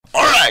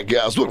right,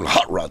 guys, welcome to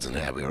Hot Rods and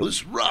Happy Hour. This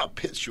is Rob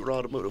Pitts, your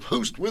automotive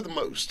host with the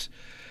most.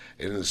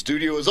 And in the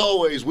studio, as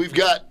always, we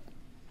got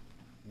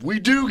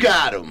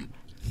them.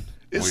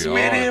 It's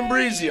Smitty and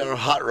Breezy, our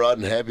Hot Rod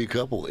and Happy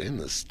couple, in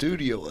the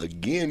studio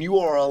again. You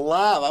are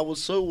alive. I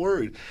was so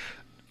worried.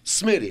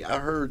 Smitty, I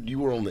heard you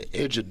were on the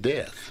edge of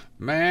death.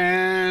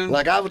 Man.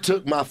 Like I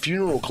took my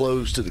funeral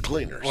clothes to the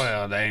cleaners.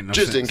 Well, there ain't no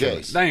just sense in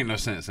case. There ain't no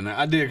sense in that.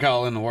 I did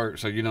call in to work,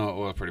 so you know it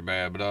was pretty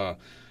bad. But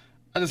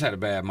I just had a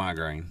bad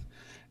migraine.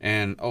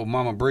 And,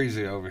 Mama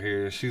Breezy over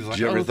here, she's like,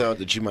 Did you ever thought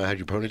that you might have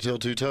your ponytail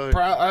too tight?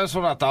 That's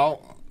what I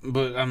thought.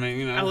 But, I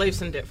mean, I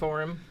loosened it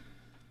for him.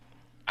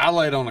 I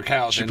laid on the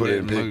couch She and put it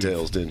in didn't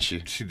pigtails, move. didn't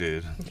she? She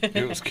did.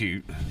 It was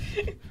cute.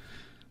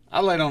 I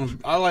laid on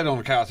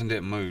the couch and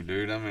didn't move,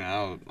 dude. I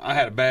mean, I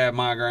had a bad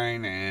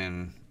migraine,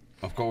 and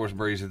of course,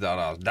 Breezy thought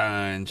I was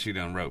dying. She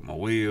done wrote my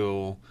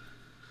will.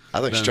 I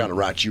think she's trying to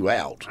write you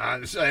out.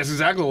 That's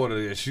exactly what it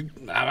is.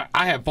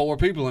 I had 4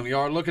 people in the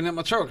yard looking at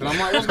my truck, and I'm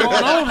like, "What's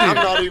going on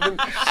here?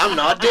 I'm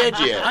not dead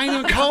yet. I ain't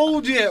even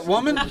cold yet,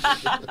 woman."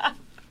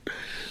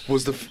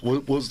 Was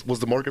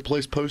the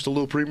marketplace post a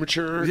little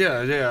premature?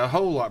 Yeah, a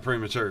whole lot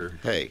premature.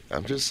 Hey,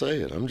 I'm just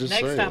saying.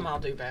 Next time I'll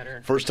do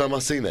better. First time I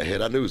seen that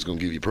head, I knew it was going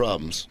to give you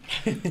problems.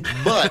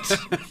 But,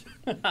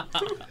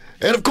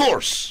 and of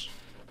course,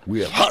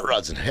 we have Hot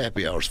Rods and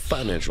Happy Hours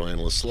financial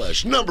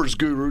analyst / numbers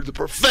guru, the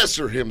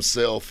professor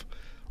himself,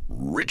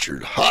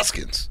 Richard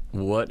Hoskins.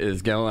 What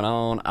is going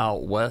on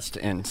out west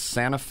in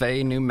Santa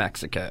Fe, New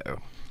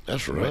Mexico?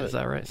 That's right. Wait, is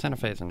that right? Santa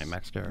Fe's in New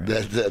Mexico, right?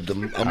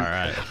 All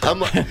right.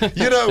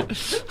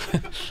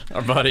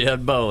 Our buddy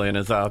Ed Bolin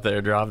is out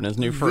there driving his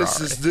new Ferrari.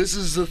 This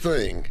is the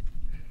thing.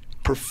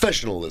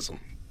 Professionalism.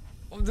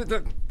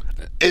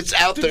 It's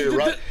out there,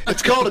 right?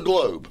 It's called a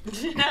globe.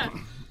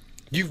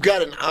 You've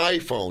got an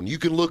iPhone. You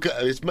can look at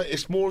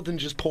it's more than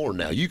just porn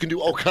now. You can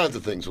do all kinds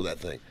of things with that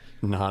thing.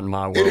 Not in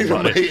my world,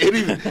 buddy.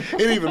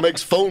 It even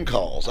makes phone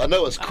calls. I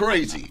know it's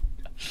crazy.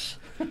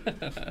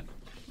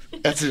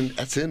 That's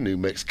in New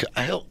Mexico.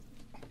 Hell,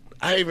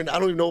 I don't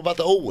even know about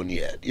the old one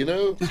yet. You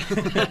know,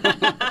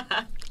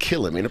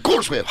 killing me. And of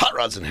course, we have Hot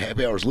Rods and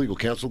Happy Hours legal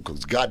counsel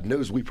because God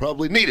knows we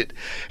probably need it.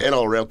 And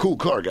all around cool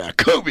car guy,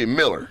 Kobe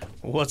Miller.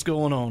 What's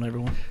going on,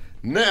 everyone?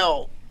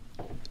 Now,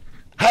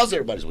 how's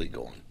everybody's week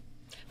going?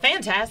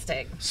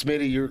 Fantastic.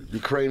 Smitty, your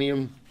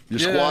cranium. Your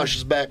squash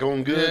is back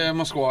on good? Yeah,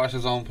 my squash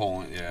is on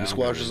point. Yeah, your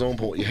squash is on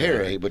point. Your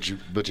hair ain't, but your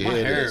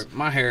head is.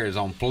 My hair is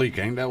on fleek.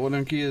 Ain't that what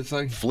them kids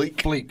say? Fleek?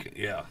 Fleek,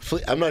 yeah.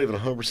 I'm not even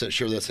 100%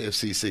 sure that's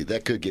FCC.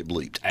 That could get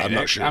bleeped. I'm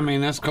not sure. I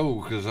mean, that's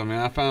cool because,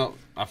 I felt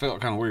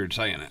kind of weird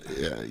saying it.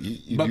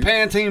 Yeah. But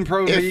Pantene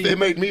Pro V. It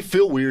made me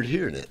feel weird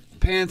hearing it.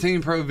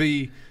 Pantene Pro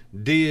V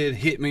did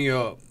hit me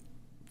up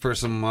for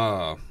some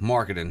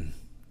marketing.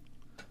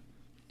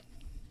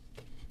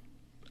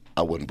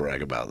 I wouldn't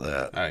brag about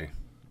that. Hey.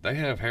 They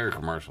have hair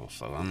commercials,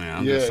 so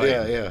I'm just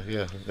saying.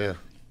 Yeah.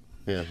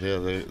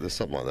 There's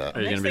something like that.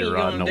 Are you going to be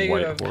riding a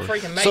white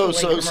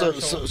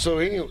horse? So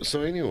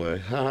anyway,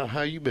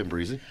 how you been,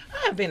 Breezy?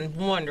 I've been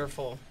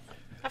wonderful.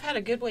 I've had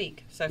a good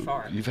week so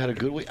far. You've had a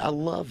good week? I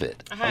love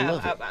it. I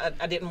have.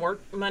 I didn't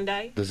work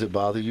Monday. Does it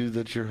bother you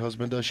that your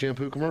husband does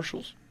shampoo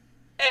commercials?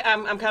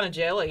 I'm kind of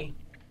jelly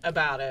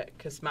about it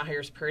because my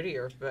hair's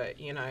prettier, but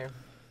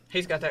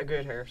he's got that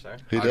good hair, so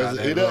he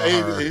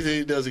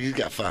does. He's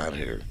got fine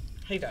hair.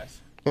 He does.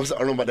 I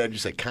don't know about that. You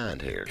say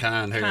kind hair.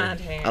 Kind hair.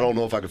 I don't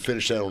know if I could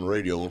finish that on the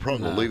radio. We're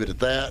probably gonna leave it at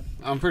that.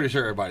 I'm pretty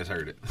sure everybody's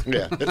heard it.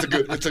 Yeah,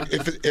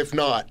 if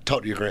not,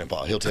 talk to your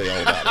grandpa. He'll tell you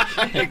all about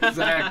it.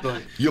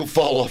 Exactly. You'll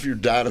fall off your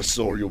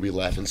dinosaur. You'll be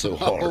laughing so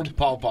hard. Old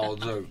Paw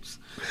jokes.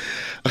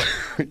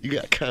 You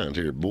got kind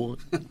hair, boy.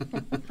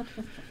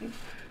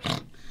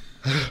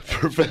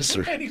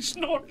 Professor. And he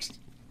snorts.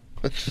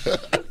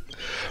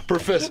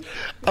 Professor,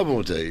 I'm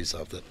going to tell you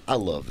something. I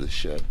love this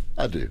show.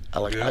 I do.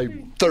 I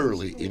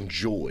thoroughly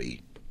enjoy.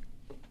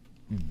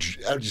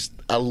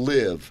 I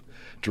live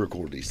to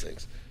record these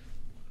things.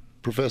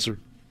 Professor,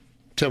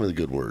 tell me the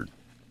good word.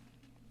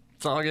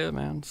 It's all good,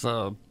 man. It's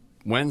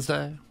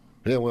Wednesday.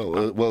 Yeah,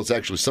 well, it's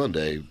actually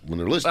Sunday when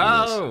they're listening to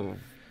this. Oh.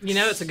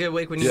 It's a good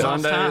week when you're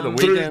Sunday, time. the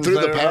weekend's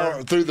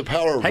through the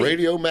power of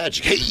radio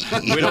magic.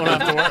 Hey. We don't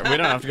have to work. We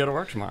don't have to go to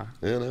work tomorrow.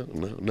 Yeah,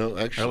 no.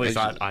 Actually, at least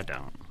I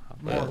don't.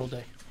 Memorial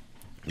Day.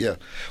 Yeah,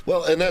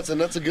 well, and that's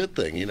a good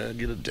thing,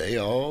 get a day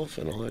off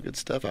and all that good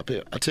stuff. I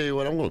tell you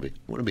what, I'm going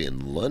to be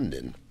in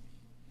London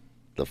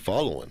the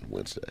following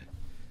Wednesday.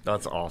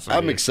 That's awesome.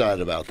 I'm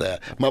excited about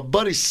that. My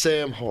buddy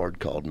Sam Hard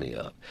called me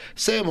up.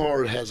 Sam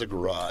Hard has a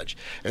garage,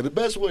 and the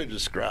best way to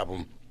describe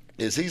him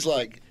is he's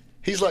like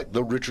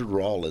the Richard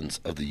Rollins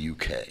of the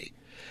UK.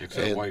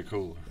 Except way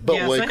cooler.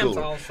 But way Sam's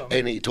cooler. Awesome.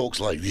 And he talks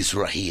like this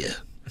right here.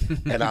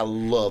 And I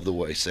love the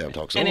way Sam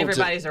talks. And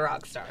everybody's a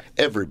rock star.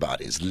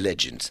 Everybody's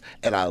legends.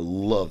 And I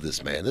love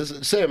this man.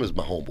 Sam is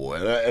my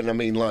homeboy. And I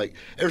mean, like,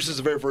 ever since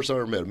the very first time I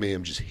ever met him, me and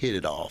him just hit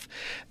it off.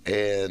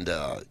 And,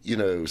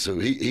 so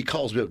he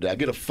calls me up. I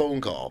get a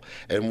phone call.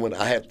 And when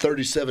I had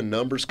 37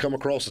 numbers come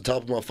across the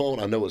top of my phone,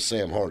 I know it's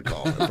Sam Hard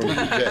calling from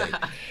the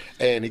UK.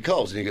 And he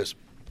calls and he goes,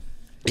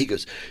 He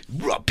goes,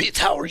 Rob Pitts,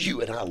 how are you?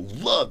 And I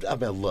love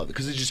it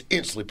because it just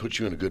instantly puts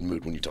you in a good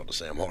mood when you talk to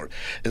Sam Hart.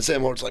 And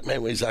Sam Hart's like,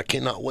 man, I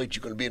cannot wait.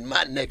 You're going to be in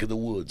my neck of the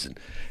woods. And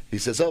he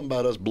said something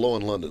about us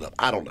blowing London up.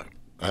 I don't know.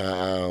 I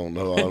don't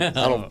know.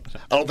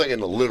 I don't think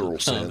in the literal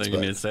sense. I don't think you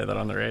need to say that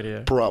on the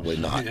radio. Probably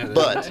not. Yeah,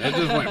 But it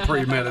just went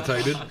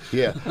premeditated.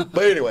 yeah.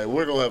 But anyway,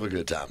 we're going to have a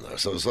good time, though.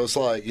 So it's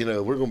like, we're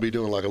going to be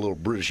doing like a little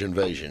British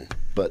invasion,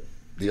 but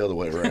the other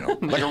way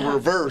around. Like a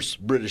reverse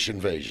British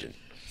invasion.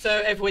 So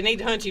if we need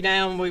to hunt you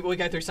down, we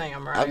go through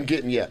Sam, right? I'm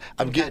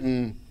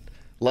getting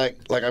like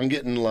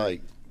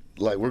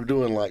we're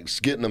doing like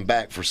getting them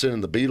back for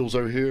sending the Beatles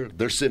over here.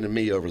 They're sending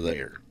me over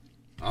there.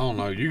 I don't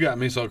know. You got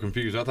me so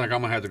confused. I think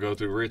I'm going to have to go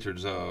through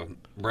Richard's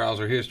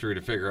browser history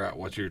to figure out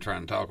what you were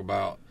trying to talk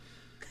about.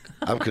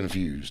 I'm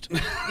confused.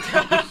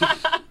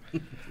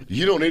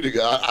 You don't need to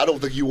go. I don't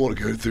think you want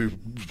to go through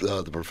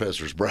the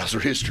professor's browser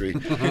history.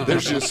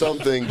 There's just some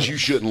things you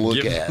shouldn't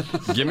look at.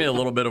 Give me a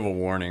little bit of a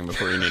warning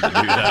before you need to do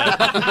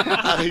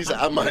that.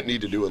 I might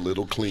need to do a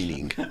little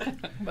cleaning.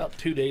 About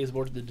 2 days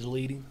worth of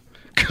deleting.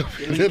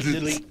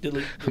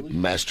 Delete.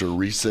 Master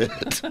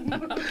reset.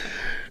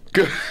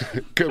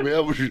 Come here.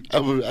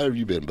 How have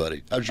you been,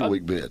 buddy? How's your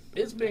week been?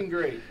 It's been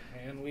great,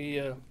 man.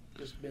 We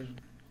just been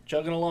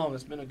chugging along.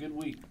 It's been a good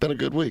week. Been a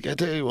good week. I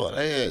tell you what,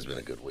 it's been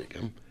a good week.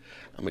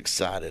 I'm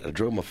excited. I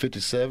drove my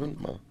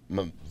 57,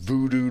 my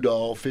Voodoo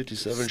Doll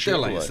 57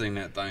 Still ain't Chevrolet. seen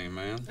that thing,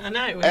 man. I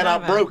know. And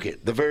I broke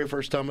it. The very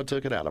first time I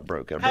took it out, I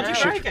broke it. How'd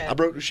you break it? I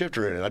broke the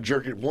shifter in it. I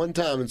jerked it one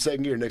time in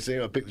second gear. Next thing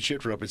I picked the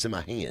shifter up, it's in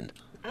my hand.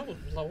 Oh,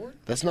 Lord.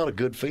 That's not a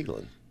good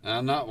feeling.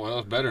 Well,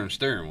 it's better than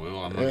steering wheel.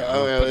 I'm Yeah,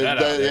 gonna put that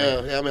out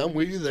there. yeah. I mean, I'm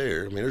with you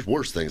there. I mean, there's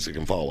worse things that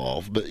can fall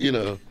off, but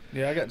Yeah,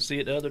 I got to see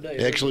it the other day.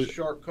 It Actually- was a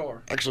sharp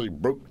car. actually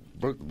broke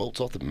the bolts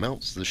off that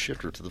mounts the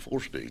shifter to the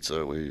 4-speed.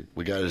 So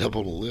we got it up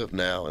on the lift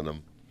now, and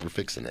we're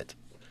fixing it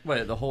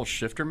Wait, the whole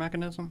shifter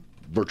mechanism?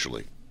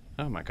 virtually.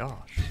 Oh my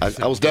gosh.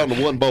 I was down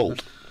to one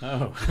bolt.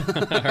 Oh,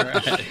 all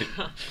right.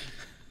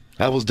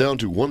 I was down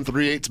to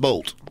 1/3/8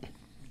 bolt.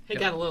 He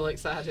got a little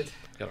excited.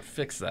 Gotta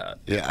fix that.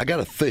 Yeah, I got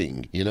a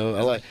thing, See,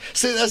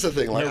 that's the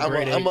thing. Like, No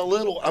grade I'm a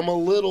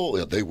little.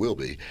 Yeah, they will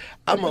be.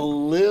 I'm a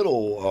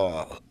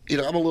little.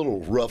 I'm a little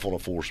rough on a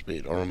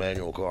 4-speed on a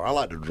manual car. I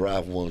like to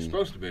drive one.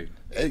 Supposed to be.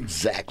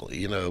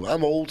 Exactly.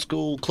 I'm old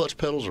school. Clutch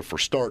pedals are for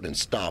starting and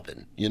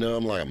stopping.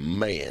 I'm like a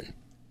man.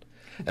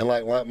 And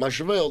like my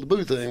Chevelle, the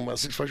Boo thing, my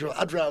 6.5 Chevelle,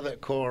 I drive that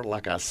car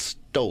like I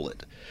stole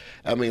it.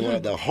 I mean,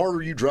 like the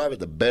harder you drive it,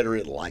 the better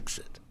it likes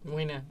it.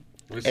 We know.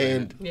 We seen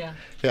And it. Yeah.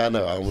 yeah, I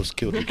know. I almost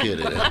killed your kid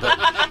in it.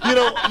 But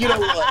you know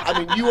what? I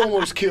mean, you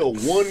almost killed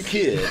one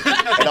kid,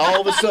 and all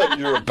of a sudden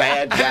you're a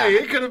bad guy. Hey,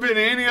 it could have been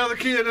any other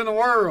kid in the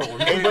world,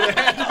 but it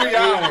had to be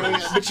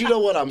ours. But you know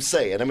what I'm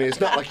saying? I mean, it's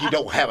not like you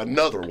don't have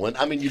another one.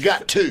 I mean, you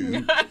got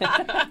two.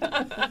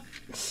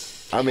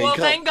 I mean, Well,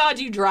 thank God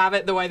you drive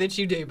it the way that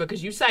you do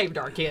because you saved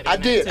our kid. I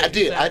in did. it,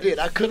 too, I so. did.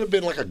 I could have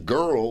been like a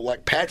girl,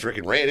 like Patrick,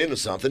 and ran into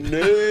something. No.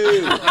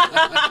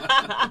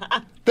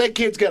 That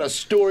kid's got a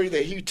story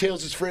that he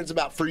tells his friends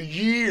about for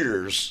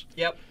years.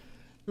 Yep.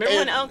 Remember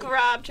when And- Uncle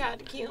Rob tried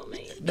to kill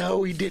me?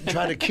 No, he didn't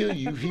try to kill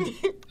you. He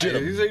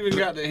did. He's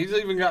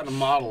even got the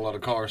model of the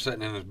car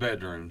sitting in his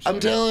bedroom. So. I'm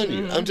telling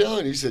you.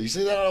 He said, you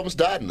see that? I almost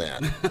died in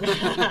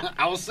that.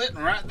 I was sitting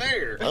right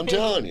there. I'm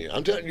telling you.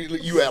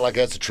 You act like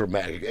that's a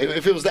traumatic.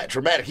 If it was that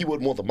traumatic, he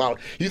wouldn't want the model.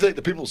 You think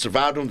the people who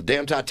survived on the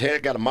damn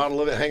Titanic got a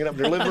model of it hanging up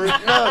in their living room?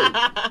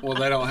 No. Well,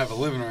 they don't have a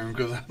living room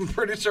because I'm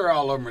pretty sure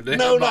all of them are dead.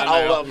 No, by not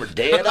all now. of them are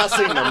dead. I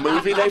seen the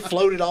movie. They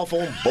floated off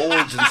on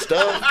boards and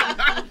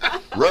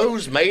stuff.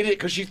 Rose made it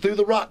because she threw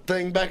the rock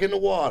thing back in the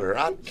water.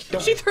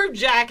 She threw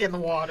Jack in the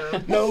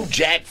water. No,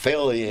 Jack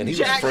fell in. He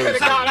Jack was could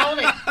frozen. have got on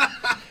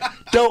it.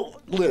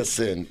 Don't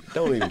listen.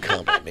 Don't even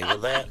come at me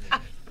with that.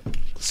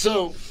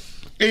 So,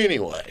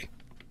 anyway,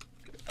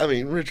 I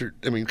mean, Richard.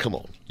 I mean, come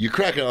on. You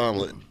crack an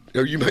omelet,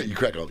 or you make an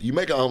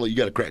omelet. You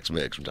got to crack some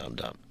eggs from time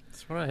to time.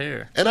 That's what I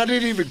hear. And I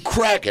didn't even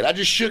crack it. I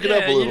just shook it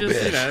up a little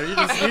bit. You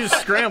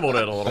just scrambled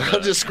it a little I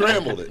bit. just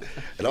scrambled it,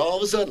 and all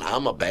of a sudden,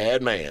 I'm a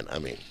bad man. I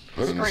mean,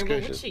 Scrambled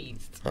with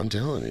cheese. I'm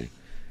telling you.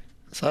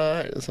 It's all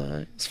right. It's all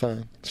right. It's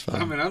fine. It's fine.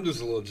 I mean, I'm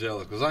just a little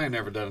jealous because I ain't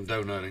never done a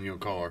donut in your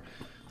car.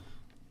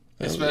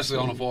 Especially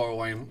on a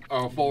four-lane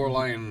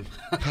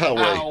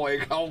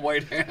highway all the way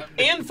down.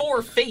 In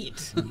 4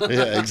 feet.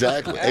 Yeah,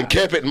 exactly. And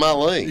kept it in my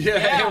lane.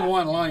 Yeah, in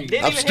one lane.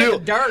 Didn't I'm even still,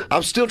 hit the dirt.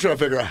 I'm still trying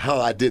to figure out how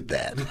I did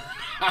that.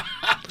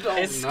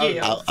 It's no.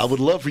 skill. I would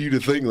love for you to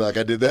think like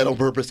I did that on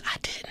purpose. I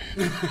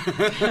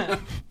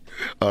didn't.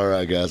 All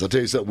right, guys. I'll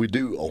tell you something we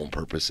do on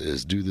purpose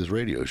is do this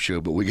radio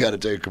show, but we got to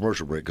take a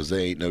commercial break because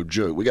they ain't no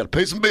joke. We got to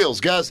pay some bills,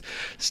 guys.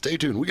 Stay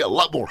tuned. We got a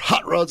lot more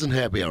Hot Rods and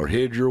Happy Hour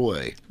headed your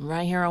way.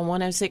 Right here on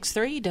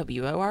 106.3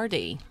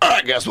 WORD. All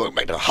right, guys. Welcome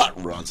back to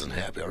Hot Rods and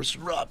Happy Hour. This is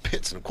Rob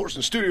Pitts, and of course, in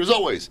the studio as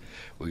always,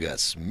 we got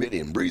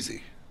Smitty and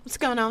Breezy. What's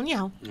going on,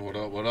 y'all? What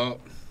up, what up?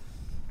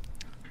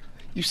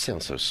 You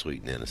sound so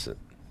sweet and innocent.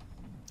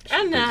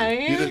 I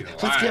know.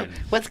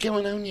 What's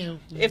going on, you?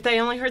 If they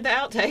only heard the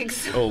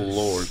outtakes. Oh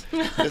Lord,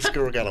 this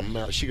girl got a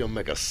mouth. She gonna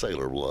make a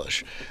sailor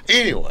blush.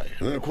 Anyway,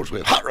 and then of course we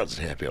have Hot Rods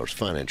and Happy Hours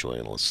financial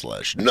analyst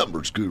slash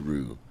numbers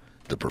guru,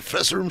 the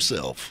professor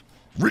himself,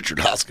 Richard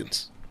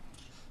Hoskins.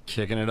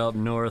 Kicking it up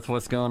north.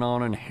 What's going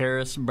on in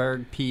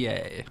Harrisburg,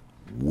 PA?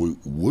 Woot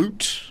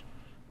woot.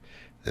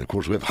 And of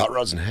course we have Hot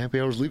Rods and Happy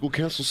Hours legal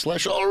counsel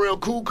slash all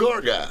around cool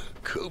car guy,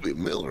 Kobe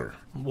Miller.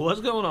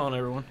 What's going on,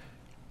 everyone?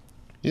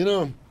 You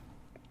know,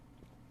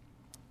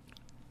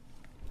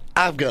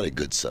 I've got a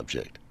good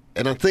subject,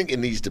 and I think it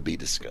needs to be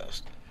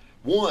discussed.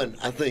 One,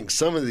 I think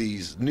some of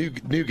these new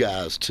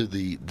guys to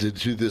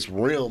this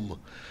realm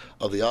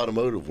of the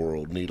automotive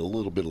world need a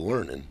little bit of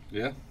learning.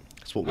 Yeah.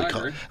 That's what I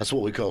agree. That's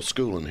what we call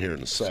schooling here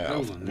in the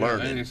South. Schooling. Yeah,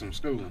 Learning. they need some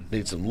schooling.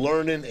 Need some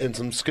learning and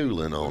some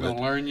schooling We're on going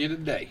to it. learn you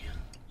today.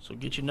 So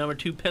get your number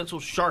 2 pencil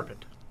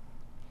sharpened.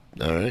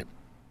 All right.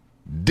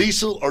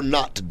 Diesel or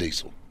not to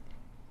diesel?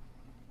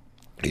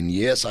 And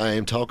yes, I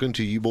am talking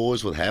to you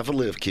boys with half a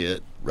lift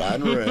kit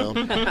riding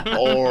around,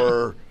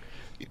 or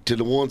to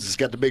the ones that's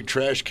got the big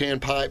trash can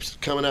pipes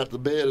coming out the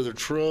bed of their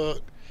truck,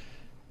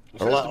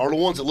 or the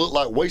ones that look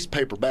like waste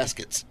paper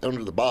baskets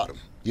under the bottom.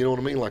 You know what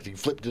I mean? Like you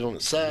flipped it on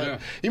its side. Yeah.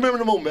 You remember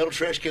them old metal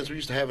trash cans we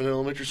used to have in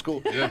elementary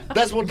school? Yeah.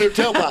 That's what their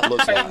tailpipe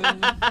looks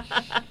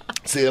like.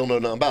 See, they don't know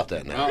nothing about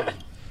that now.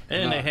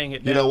 And No. they hang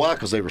it down. You know why?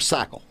 Because they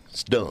recycle.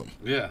 It's dumb.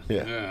 Yeah.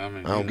 Yeah. I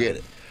mean, I don't get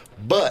it.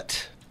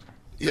 But,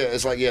 yeah,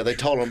 it's like, they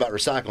told them about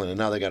recycling, and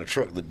now they got a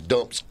truck that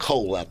dumps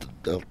coal out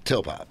the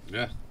tailpipe.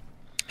 Yeah.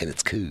 And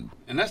it's cool.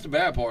 And that's the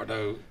bad part,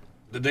 though.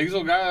 The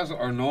diesel guys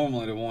are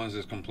normally the ones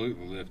that's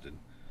completely lifted.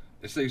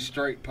 It's these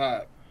straight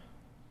pipe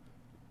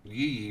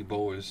yee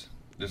boys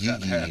that's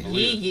got half a Yee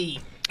lift. yee.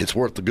 It's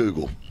worth the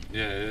Google.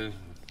 Yeah,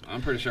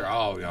 I'm pretty sure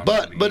all of y'all.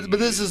 But got but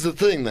this is the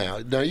thing now.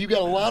 Now, you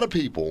got a lot of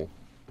people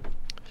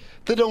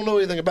that don't know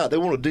anything about it. They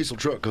want a diesel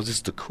truck because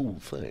it's the cool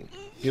thing.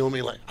 You know what I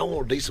mean? Like, I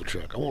want a diesel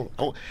truck. I want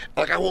a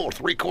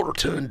 3/4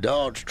 ton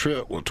Dodge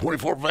truck with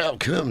 24 valve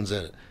Cummins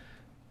in it.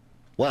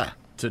 Why?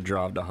 To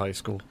drive to high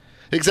school.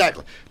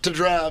 Exactly. To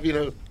drive,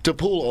 to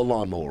pull a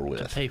lawnmower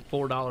with. Pay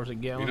 $4 a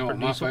gallon You know for what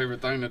my diesel.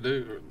 favorite thing to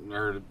do,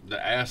 or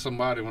to ask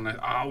somebody when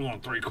I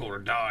want a 3/4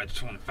 Dodge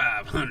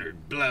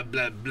 2500, blah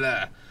blah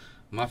blah.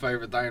 My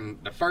favorite thing,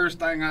 the first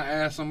thing I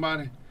ask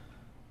somebody,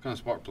 what kind of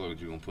spark plugs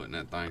you gonna put in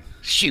that thing?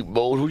 Shoot,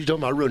 boys, what you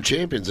talking about? I run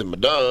champions in my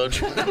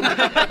Dodge.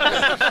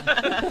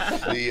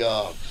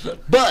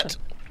 But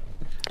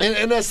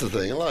that's the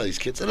thing. A lot of these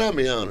kids, and I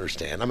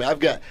understand. I've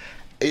got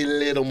a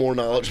little more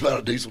knowledge about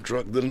a diesel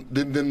truck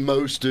than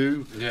most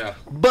do. Yeah.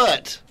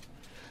 But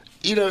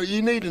you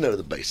need to know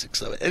the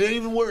basics of it, and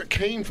even where it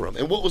came from,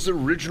 and what was the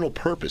original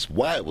purpose,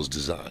 why it was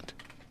designed.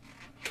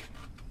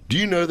 Do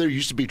you know there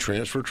used to be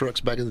transfer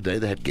trucks back in the day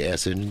that had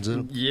gas engines in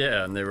them?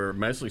 Yeah, and they were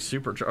mostly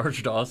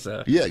supercharged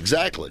also. Yeah,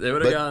 exactly. They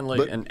would have But- gone like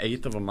but- an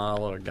eighth of a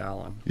mile a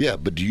gallon. Yeah,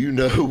 but do you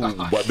know?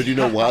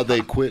 Why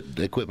they quit?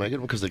 They quit making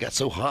them because they got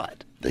so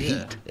hot, the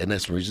heat, and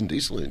that's the reason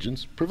diesel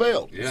engines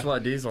prevailed. Yeah. That's why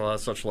diesel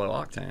has such low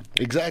octane.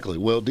 Exactly.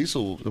 Well,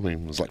 diesel,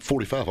 was like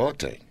 45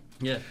 octane.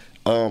 Yeah.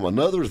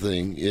 Another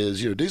thing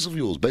is, diesel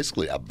fuel is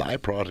basically a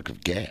byproduct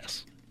of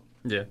gas,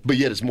 Yeah. but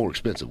yet it's more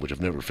expensive, which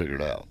I've never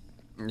figured out.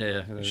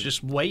 Yeah. It's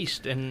just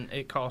waste, and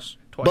it costs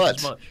twice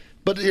as much.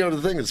 But the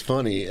thing that's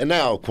funny, and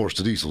now of course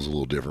the diesel's a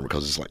little different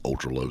because it's like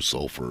ultra low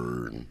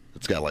sulfur and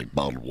it's got like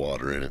bottled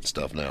water in it and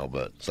stuff now.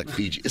 But it's like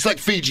Fiji. It's like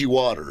Fiji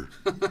water.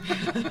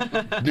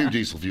 New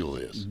diesel fuel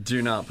is.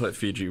 Do not put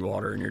Fiji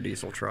water in your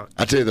diesel truck.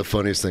 I tell you the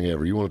funniest thing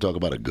ever. You want to talk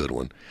about a good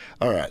one?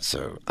 All right,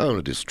 so I own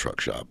a diesel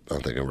truck shop. I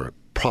think everyone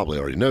probably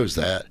already knows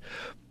that,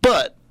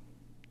 but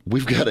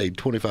we've got a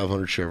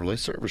 2500 Chevrolet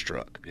service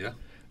truck. Yeah.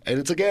 And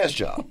it's a gas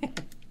job.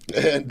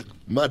 And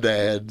my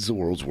dad's the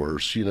world's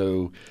worst.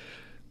 There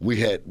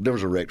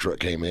was a wreck truck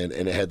came in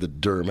and it had the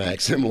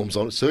Duramax emblems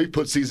on it. So he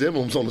puts these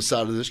emblems on the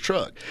side of this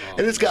truck.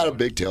 And it's got a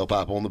big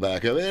tailpipe on the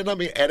back of it.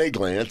 And at a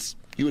glance,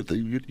 you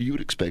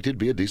would expect it to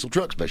be a diesel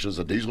truck, especially as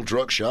a diesel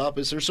truck shop.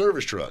 It's their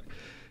service truck.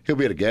 He'll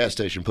be at a gas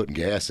station putting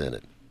gas in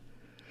it.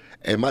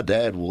 And my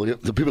dad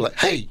the people are like,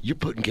 "Hey, you're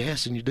putting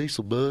gas in your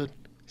diesel, bud?"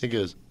 He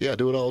goes, "Yeah, I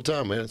do it all the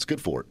time, man. It's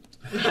good for it."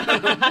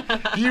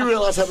 Do you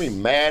realize how many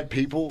mad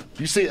people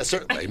you see?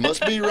 They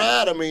must be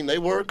right. They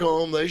work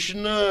on them. They should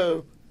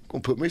know.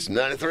 Gonna put me some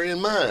 93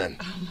 in mine.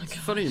 It's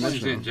funny you What's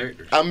mention the that.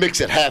 injector? I mix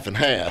it half and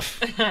half.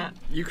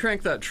 You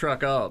cranked that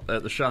truck up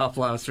at the shop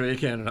last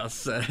weekend, and I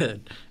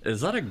said,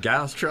 "Is that a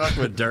gas truck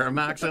with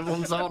Duramax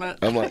emblems on it?"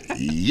 I'm like,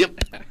 "Yep."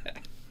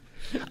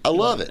 I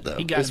love it though.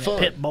 He got It's the fun.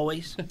 pit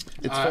boys. It's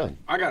All right, fun.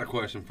 I got a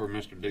question for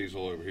Mr.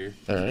 Diesel over here.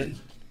 All right.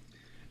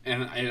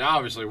 And it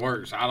obviously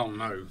works. I don't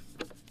know.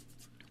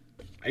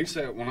 He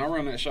said when I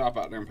run that shop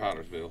out there in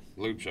Powdersville,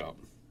 lube shop,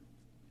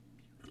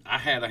 I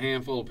had a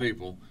handful of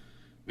people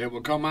that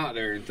would come out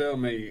there and tell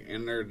me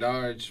in their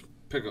Dodge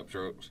pickup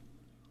trucks,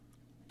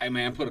 "Hey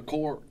man, put a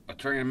quart of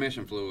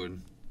transmission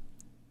fluid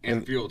in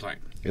the fuel tank,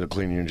 It'll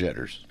clean your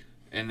injectors.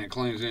 and it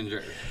cleans the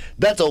injector."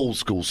 That's old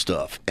school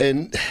stuff.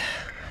 And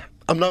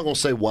I'm not going to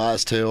say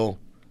wise tale,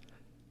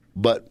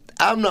 but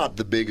I'm not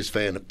the biggest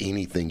fan of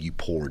anything you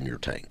pour in your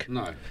tank.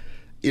 No.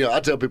 You know,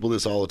 I tell people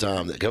this all the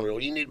time that come, well,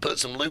 you need to put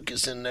some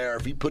Lucas in there.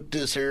 If you put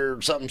this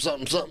here, something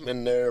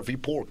in there, if you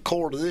pour a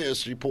quart of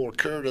this, you pour a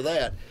quart of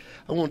that.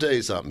 I want to tell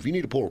you something. If you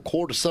need to pour a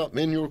quart of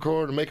something in your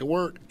car to make it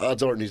work,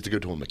 odds are it needs to go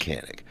to a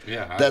mechanic.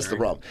 Yeah, That's agree.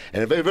 the problem.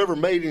 And if they've ever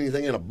made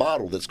anything in a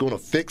bottle that's going to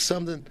fix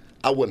something,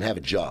 I wouldn't have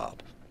a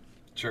job.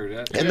 True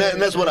that. And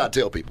that's what I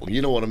tell people.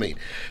 You know what I mean?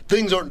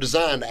 Things aren't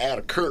designed to add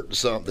a curt to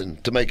something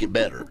to make it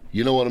better.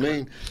 You know what I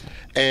mean?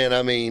 And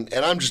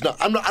I'm just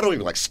not. I don't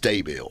even like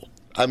Stay-Bill.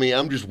 I mean,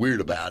 I'm just weird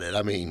about it.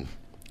 I mean,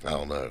 I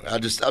don't know.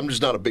 I'm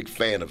just not a big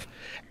fan of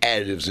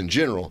additives in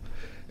general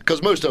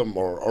because most of them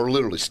are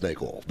literally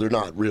snake oil. They're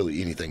not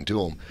really anything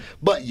to them.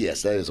 But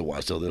yes, that is a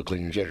wise tale. They'll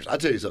clean your generators. I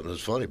tell you something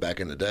that's funny. Back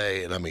in the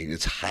day, and I mean,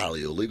 it's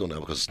highly illegal now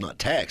because it's not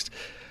taxed.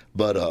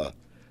 But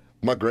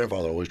my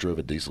grandfather always drove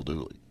a diesel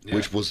dually,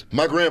 which was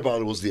my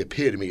grandfather was the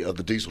epitome of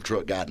the diesel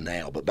truck guy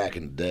now. But back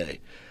in the day,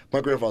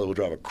 my grandfather would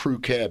drive a crew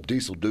cab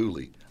diesel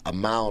dually 1.5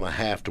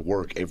 miles to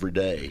work every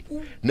day.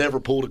 Never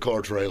pulled a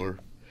car trailer.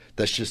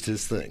 That's just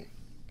his thing.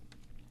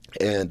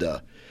 And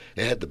it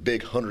had the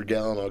big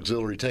 100-gallon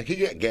auxiliary tank. He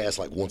got gas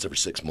like once every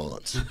 6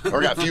 months,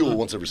 or got fuel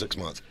once every 6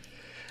 months.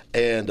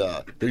 And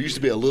there used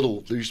to be a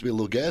little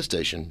gas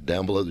station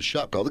down below the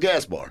shop called the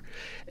Gas Bar,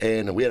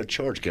 and we had a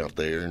charge account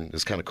there, and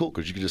it's kind of cool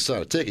because you could just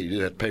sign a ticket. You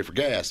didn't have to pay for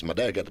gas. And my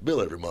dad got the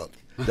bill every month.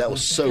 That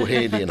was so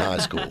handy in high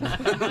school.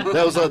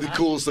 That was like the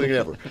coolest thing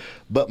ever.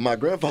 But my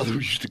grandfather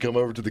used to come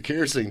over to the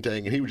kerosene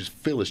tank, and he would just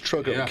fill his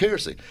truck up with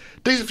kerosene.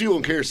 Diesel fuel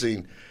and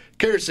kerosene.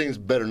 Kerosene's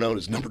better known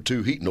as number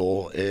 2 heating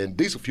oil, and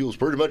diesel fuel is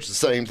pretty much the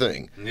same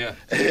thing. Yeah.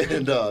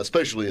 And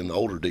especially in the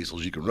older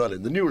diesels, you can run it.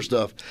 In the newer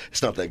stuff,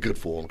 it's not that good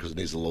for them because it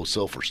needs the low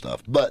sulfur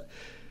stuff. But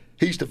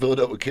he used to fill it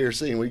up with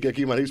kerosene. When you got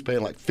him out, he was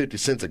paying like 50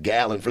 cents a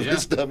gallon for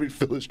this stuff. He'd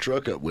fill his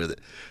truck up with it.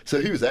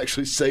 So he was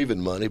actually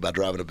saving money by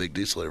driving a big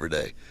diesel every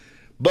day.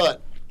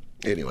 But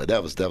anyway,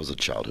 that was a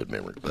childhood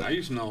memory. But I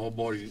used to know old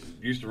boy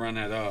used to run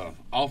that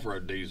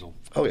off-road diesel.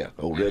 oh yeah,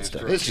 old Yeah, red it's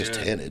stuff. true. It's just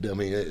Yeah. tinted. I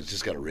mean, it's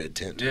just got a red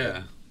tint to it.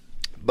 Yeah.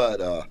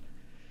 But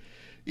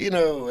you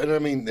know, and I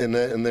mean, and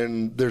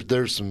then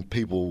there's some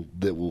people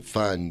that will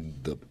find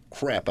the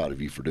crap out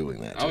of you for doing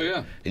that. Oh, too.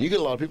 yeah. And you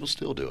get a lot of people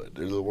still do it.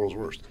 They're the world's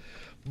worst.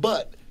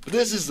 But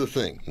this is the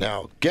thing.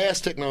 Now,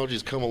 gas technology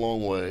has come a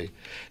long way.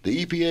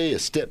 The EPA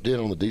has stepped in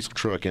on the diesel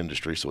truck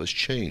industry, so it's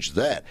changed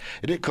that.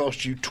 And it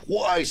costs you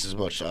twice as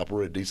much to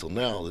operate a diesel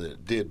now than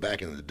it did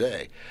back in the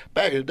day.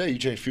 Back in the day, you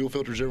change fuel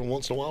filters every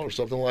once in a while or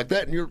something like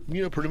that, and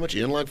you're pretty much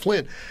in like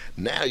Flint.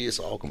 Now it's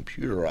all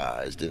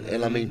computerized,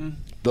 and I mean,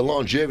 the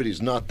longevity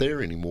is not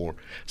there anymore.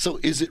 So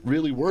is it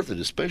really worth it,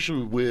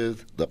 especially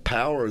with the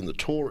power and the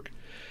torque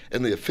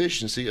and the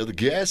efficiency of the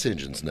gas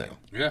engines now?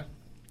 Yeah.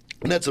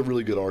 And that's a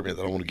really good argument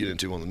that I want to get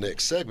into on the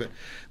next segment.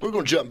 We're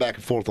going to jump back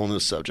and forth on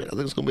this subject. I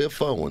think it's going to be a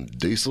fun one,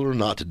 diesel or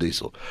not to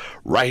diesel,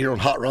 right here on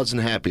Hot Rods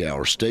and Happy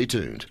Hour. Stay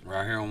tuned.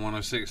 Right here on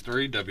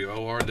 106.3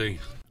 WORD.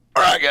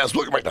 All right, guys,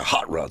 welcome back to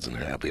Hot Rods and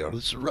Happy Hour.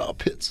 This is Rob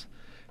Pitts.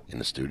 In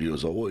the studio,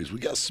 as always, we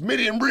got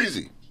Smitty and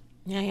Breezy.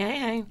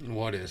 Yeah.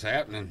 What is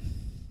happening?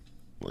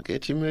 Look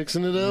at you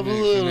mixing it up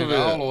Mixing a little it bit.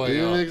 all the way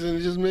You're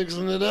up. just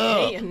mixing it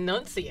up. He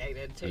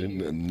enunciated too.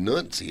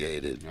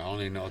 Enunciated. I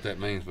don't even know what that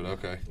means, but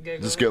okay.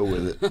 Google Just it. go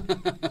with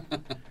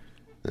it.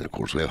 And of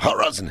course, we have Hot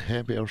Rods and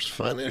Happy Hour's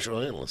financial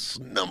analyst,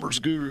 numbers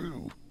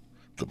guru,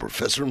 the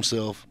professor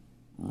himself,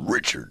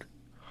 Richard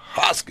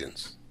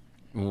Hoskins,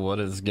 What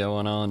is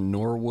going on,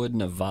 Norwood,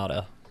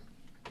 Nevada?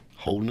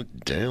 holding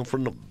it down for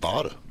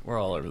Nevada. We're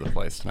all over the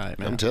place tonight,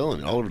 man. I'm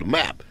telling you, all over the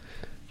map.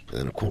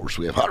 And of course,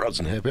 we have Hot Rods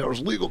and Happy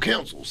Hour's legal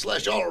counsel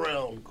 /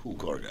 all-around cool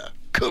car guy,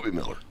 Kobe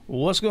Miller.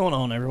 What's going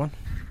on, everyone?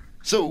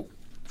 So,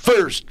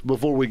 first,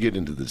 before we get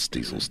into this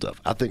diesel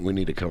stuff, I think we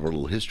need to cover a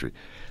little history.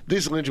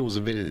 Diesel engine was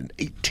invented in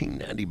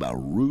 1890 by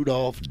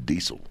Rudolph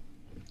Diesel.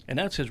 And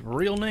that's his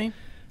real name?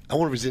 I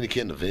wonder if he's any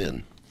kin to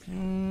Vin.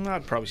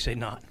 I'd probably say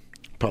not.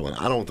 Probably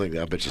not. I don't think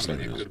that. I bet you I mean,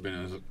 it's it not. could have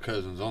been his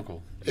cousin's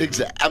uncle.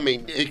 Exactly. I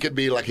mean, it could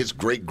be like his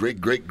great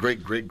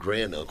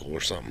grand uncle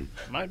or something.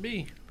 Might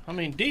be. I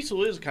mean,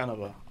 Diesel is kind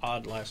of a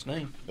odd last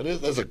name.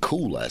 That's a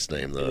cool last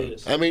name, though. It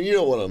is. I mean, you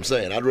know what I'm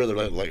saying. I'd rather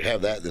like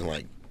have that than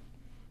like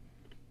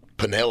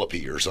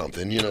Penelope or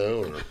something, you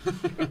know,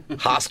 or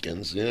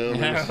Hoskins, you know.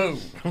 What I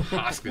mean? Oh,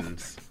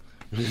 Hoskins.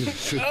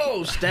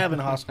 oh, stabbing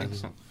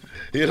Hoskins.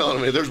 You know what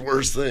I mean? There's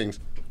worse things.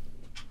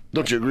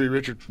 Don't you agree,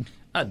 Richard?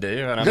 I do.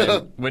 And I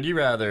mean, would you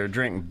rather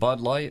drink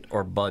Bud Light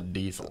or Bud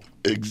Diesel?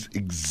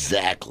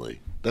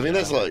 Exactly. I mean,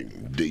 that's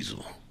like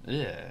diesel.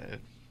 Yeah.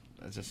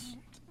 It's just.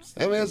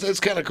 I mean, it's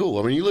kind of cool.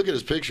 I mean, you look at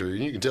his picture, and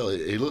you can tell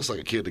he looks like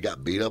a kid that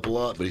got beat up a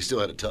lot, but he still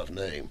had a tough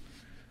name.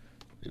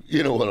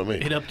 You know what I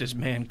mean? Hit up this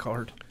man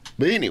card.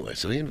 But anyway,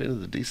 so he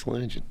invented the diesel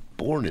engine.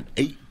 Born in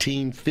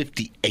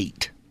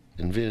 1858.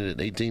 Invented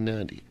in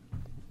 1890.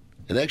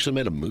 And they actually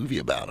made a movie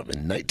about him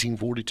in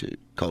 1942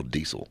 called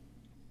Diesel.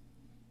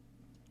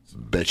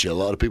 Bet you a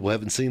lot of people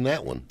haven't seen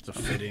that one. It's a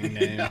fitting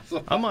name.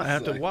 I might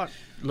have to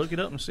look it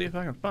up and see if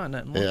I can find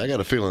that. Yeah, I got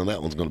a feeling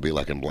that one's going to be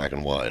like in black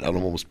and white. I'm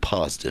almost I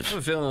positive. have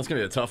a feeling that's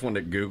going to be a tough one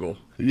to Google.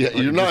 Yeah, Like,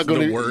 you're not just the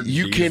going to. word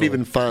You can't diesel.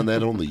 even find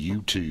that on the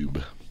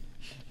YouTube.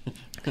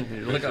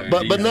 Look up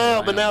But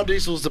diesel. now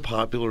diesel's the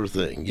popular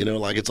thing. You know,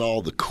 like it's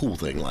all the cool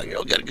thing. Like,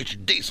 oh, gotta get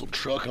your diesel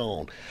truck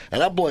on.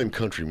 And I blame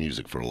country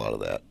music for a lot of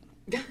that.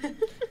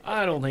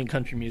 I don't think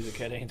country music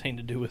had anything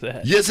to do with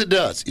that. Yes, it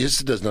does.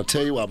 Yes, it does. And I'll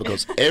tell you why.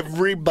 Because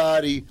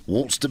everybody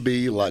wants to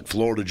be like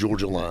Florida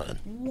Georgia Line.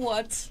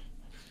 What?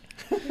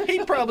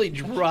 He probably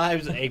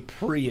drives a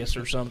Prius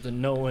or something,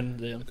 knowing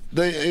them.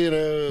 They, you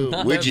know,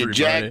 Not with your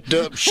everybody. jacked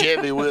up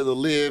Chevy with a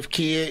live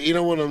kit. You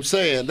know what I'm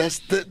saying? That's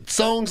the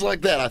songs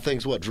like that. I think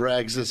is what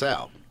drags this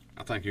out.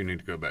 I think you need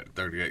to go back to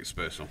 38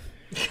 Special.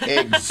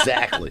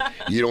 Exactly.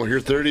 You don't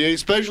hear 38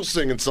 Special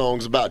singing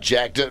songs about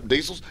jacked up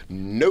diesels.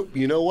 Nope.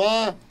 You know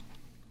why?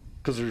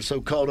 Because they're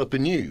so caught up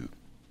in you,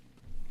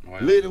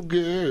 Well, little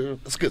girl.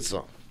 That's a good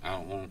song. I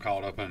don't want them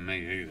caught up in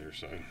me either.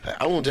 So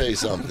I want to tell you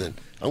something.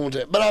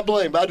 But I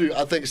blame. I do.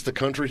 I think it's the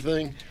country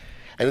thing,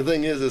 and the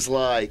thing is, it's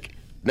like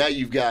now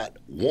you've got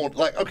one.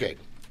 Like, okay,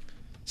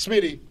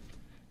 Smitty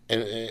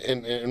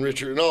and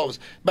Richard and all of us.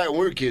 Back when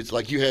we were kids,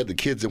 like you had the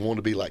kids that wanted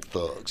to be like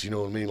thugs. You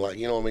know what I mean? Like,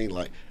 you know what I mean?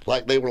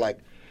 Like they were like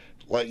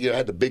you know,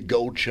 had the big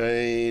gold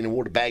chain and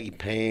wore the baggy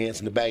pants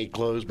and the baggy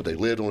clothes, but they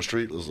lived on the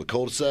street. It was a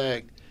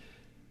cul-de-sac.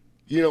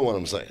 You know what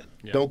I'm saying?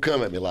 Yeah. Don't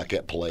come at me like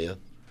that, playa.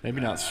 Maybe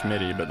not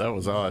Smitty, but that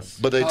was us.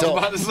 But they I was talk.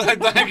 about to say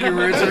thank you,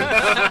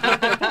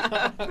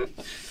 Richard.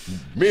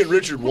 Me and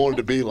Richard wanted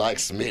to be like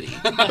Smitty,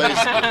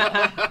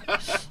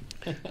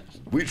 basically.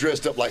 We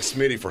dressed up like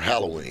Smitty for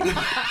Halloween.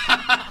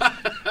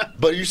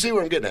 But you see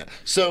where I'm getting at.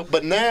 So,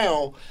 but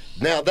now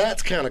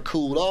that's kind of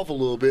cooled off a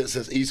little bit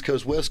since East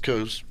Coast, West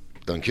Coast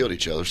done killed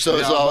each other. So Yeah,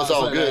 it's I all was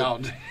about to say good. they all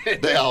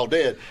dead. They all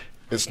dead.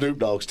 And Snoop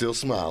Dogg's still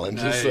smiling,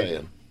 just Hey.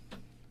 saying.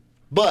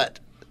 But,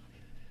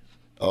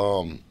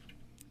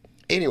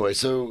 anyway,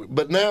 so,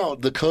 but now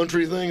the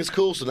country thing is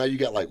cool. So now you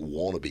got like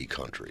wannabe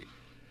country.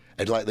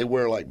 And like they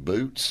wear like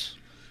boots.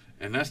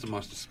 And that's the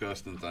most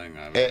disgusting thing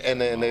I've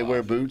And then they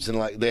wear boots and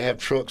like they have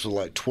trucks with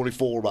like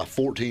 24 by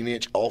 14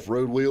 inch off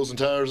road wheels and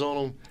tires on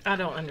them. I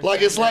don't understand.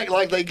 Like it's that.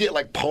 like they get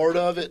like part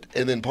of it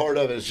and then part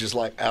of it is just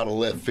like out of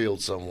left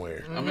field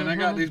somewhere. I mean, they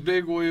got these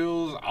big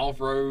wheels,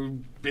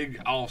 off-road,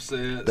 big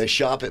offsets. They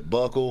shop at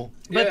Buckle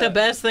But Yeah. the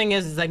best thing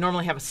is they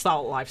normally have a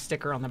Salt Life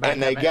sticker on the back.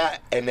 and they of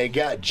it.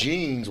 got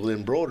jeans with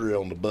embroidery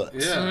on the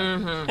butts.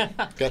 Yeah.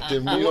 Got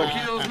them What real.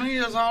 kills me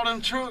is all them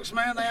trucks,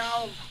 man.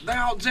 They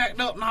all jacked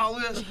up and all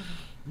this,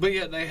 but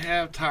yet they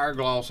have tire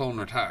gloss on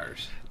their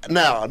tires.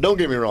 Now, don't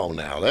get me wrong.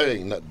 Now that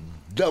ain't. Not,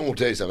 I'm gonna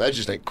tell you something. That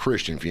just ain't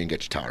Christian if you ain't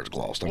got your tires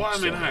glossed. I'm Well, I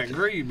mean, sorry. I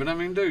agree, but I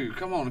mean, dude,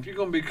 come on. If you're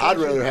gonna be, I'd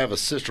Christian- rather have a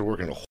sister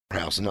working in a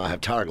whorehouse and not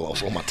have tire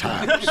gloss on my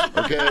tires.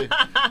 Okay.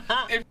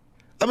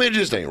 I mean, it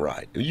just ain't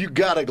right. You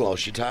gotta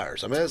gloss your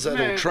tires. I mean, that's that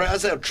Man. old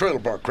that's that trailer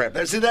park crap.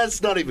 See,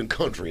 that's not even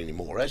country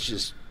anymore. That's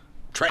just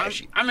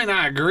trashy. I mean,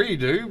 I agree,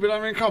 dude, but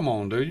I mean, come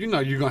on, dude. You know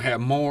you're gonna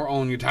have more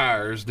on your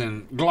tires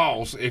than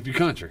gloss if you're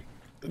country.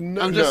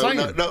 No, I'm just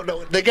saying.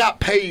 No. They got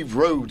paved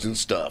roads and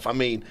stuff. I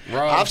mean,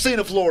 Rob. I've seen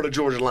a Florida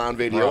Georgia Line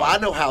video. Rob. I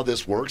know how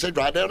this works. They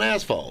drive down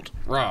asphalt.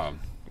 Rob,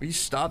 Will you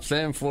stop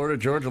saying Florida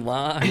Georgia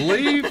line?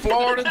 leave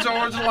Florida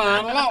Georgia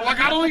Line alone. Like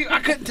I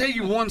couldn't tell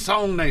you one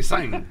song they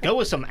sing. Go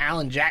with some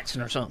Alan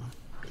Jackson or something.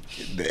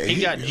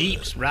 He got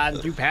Jeeps riding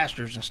through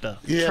pastures and stuff.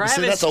 Yeah, but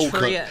see, Travis that's old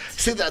country. Tritt.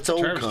 See, that's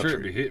old Travis Tritt be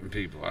country. hitting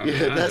people. I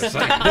Yeah, I'm just that's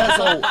saying. that's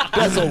old.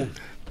 That's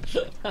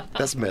old.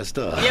 That's messed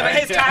up. Yeah,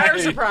 but his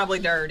tires are probably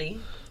dirty.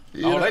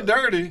 Oh, they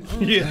dirty.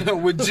 Yeah.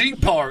 With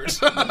Jeep parts.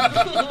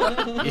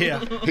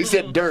 Yeah. He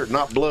said dirt,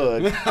 not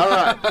blood. All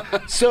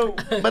right. So,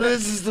 but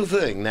this is the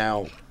thing.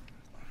 Now,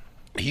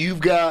 you've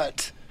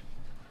got,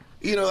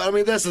 you know, I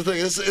mean, that's the thing.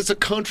 It's a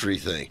country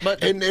thing.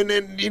 But-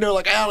 and you know,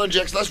 like Alan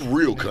Jackson, that's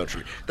real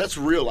country. That's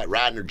real, like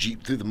riding their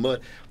Jeep through the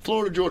mud.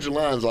 Florida Georgia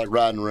Line's like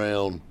riding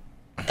around.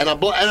 And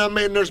I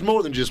mean, there's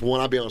more than just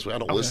one. I'll be honest with you. I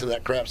don't listen to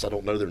that crap, so I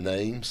don't know their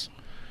names.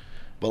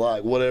 But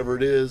like, whatever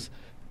it is.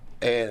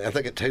 And I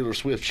think a Taylor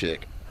Swift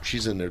chick,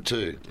 she's in there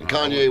too. And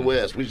Kanye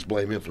West, we just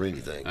blame him for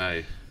anything.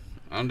 Hey,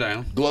 I'm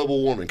down.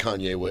 Global warming,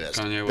 Kanye West.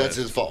 Kanye That's West.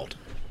 his fault.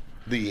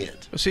 The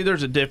end. But see,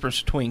 there's a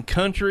difference between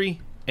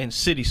country and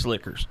city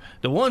slickers.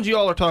 The ones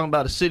y'all are talking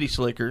about are city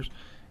slickers,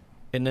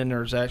 and then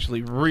there's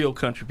actually real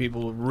country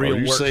people with real Are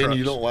you work saying trucks.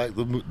 you don't like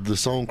the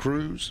song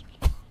Cruise?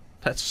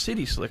 That's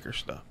city slicker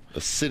stuff. A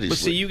city But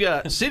see, slick. you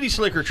got city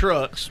slicker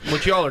trucks,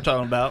 what y'all are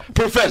talking about.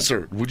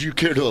 Professor, would you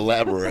care to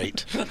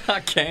elaborate? I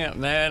can't,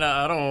 man.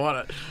 I don't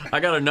want to. I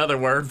got another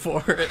word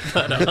for it,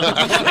 but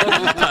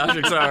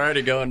Patrick's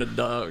already going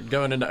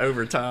into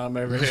overtime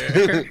over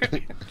here.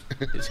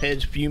 His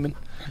head's fuming.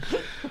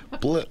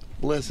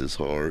 Bless his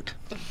heart.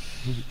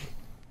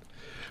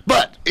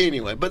 But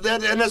anyway,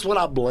 that's what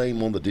I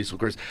blame on the diesel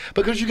craze,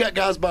 because you got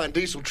guys buying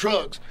diesel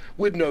trucks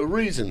with no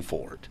reason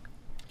for it.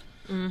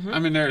 I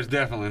mean, there's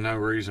definitely no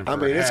reason for I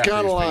mean, it's half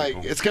kind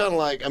of these people.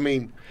 like I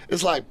mean,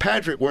 it's like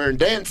Patrick wearing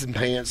dancing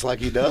pants like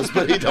he does,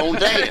 but he don't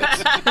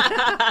dance.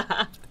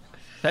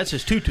 That's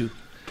his tutu.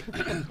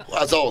 Well,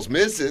 that's all it's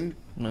missing.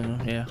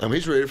 Yeah. I mean,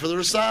 he's ready for the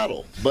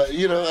recital. But,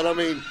 you know, and I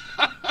mean,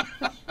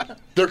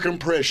 they're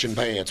compression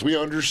pants. We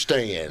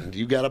understand.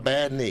 You got a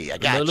bad knee. I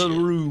got Little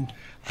you. Roo.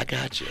 I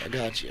got you. I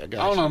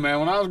don't know, man.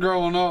 When I was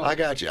growing up, I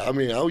got you. I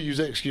mean, I'll use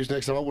that excuse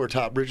next time I wear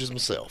top britches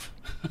myself.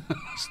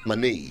 It's my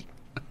knee.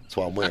 That's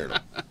why I'm wearing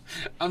them.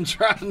 I'm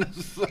trying to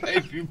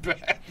save you,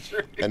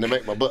 Patrick. And they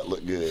make my butt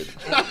look good.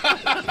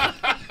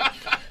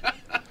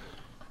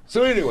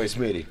 So anyway,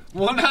 Smitty.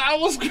 When I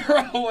was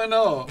growing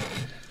up,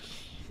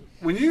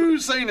 when you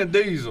seen a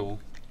diesel,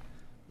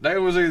 they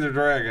was either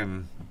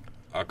dragging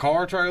a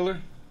car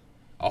trailer,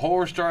 a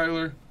horse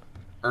trailer,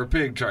 or a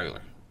pig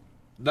trailer.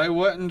 They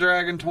wasn't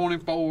dragging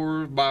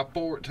 24 by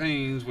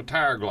 14s with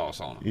tire gloss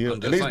on them. Yeah,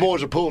 and these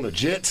boys are pulling a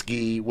jet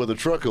ski with a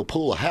truck that'll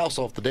pull a house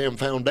off the damn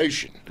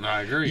foundation.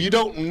 I agree. You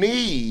don't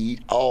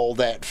need all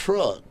that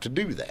truck to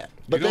do that.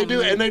 But they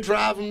do, and they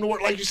drive them to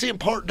work. Like you see them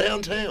parked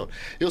downtown.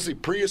 You'll see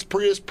Prius,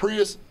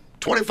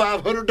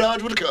 2500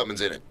 Dodge with a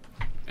Cummins in it.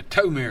 And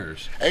tow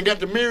mirrors. And got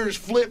the mirrors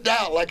flipped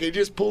out like they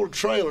just pulled a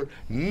trailer,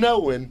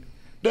 knowing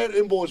that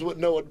them boys wouldn't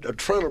know a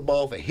trailer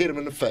ball if it hit them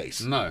in the face.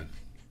 No.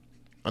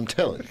 I'm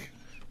telling you.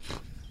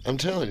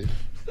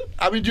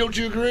 I mean, don't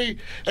you agree?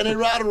 And they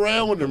ride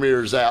around with their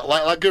mirrors out,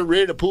 like they're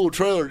ready to pull a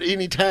trailer at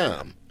any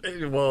time.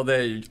 Well,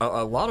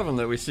 a lot of them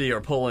that we see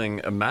are pulling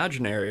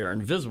imaginary or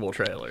invisible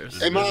trailers.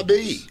 They might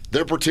be.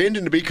 They're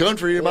pretending to be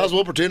country. They might as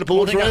well pretend to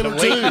pull a trailer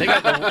too. They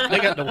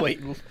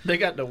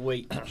got the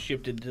weight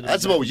shifted to the.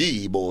 That's some old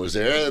yee boys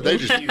there. They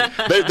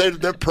just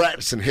they're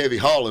practicing heavy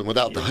hauling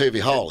without the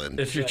heavy hauling.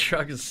 If your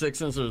truck is 6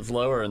 inches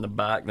lower in the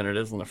back than it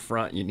is in the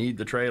front, you need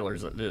the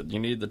trailers. You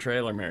need the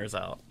trailer mirrors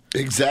out.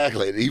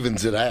 Exactly, it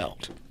evens it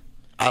out.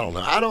 I don't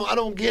know. I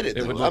don't get it.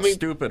 It would look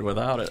stupid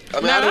without it.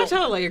 I mean, I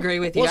totally agree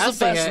with you. What's I the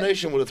see it.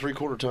 fascination with a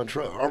 3/4 ton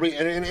truck? I mean,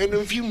 and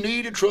if you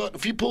need a truck,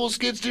 if you pull a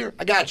skid steer,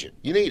 I got you.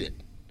 You need it.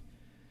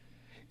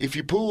 If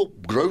you pull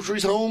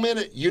groceries home in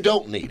it, you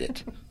don't need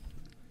it.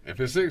 If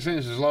it's 6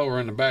 inches lower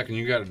in the back and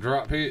you got a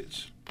drop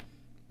hitch,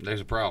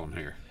 there's a problem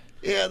here.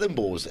 Yeah, them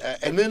boys.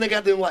 And then they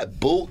got them like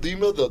bolt. Do you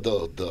know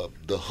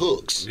the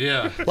hooks?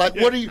 Yeah. Like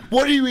what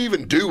do you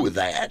even do with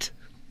that?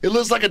 It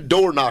looks like a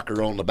door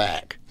knocker on the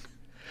back.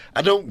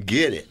 I don't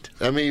get it.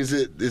 I mean, is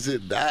it?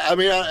 I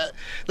mean,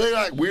 they're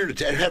like weird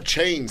to have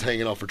chains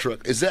hanging off a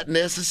truck. Is that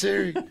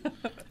necessary?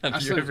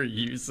 Have you ever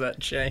used that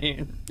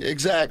chain?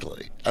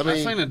 Exactly. I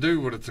mean, I seen a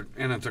dude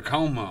in a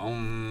Tacoma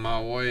on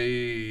my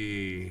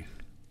way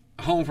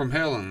home from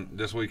Helen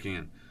this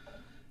weekend.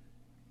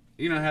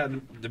 You know, had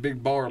the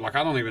big bar, like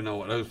I don't even know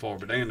what those for,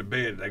 but they in the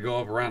bed, they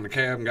go up around the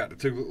cab and got the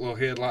two little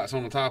headlights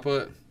on the top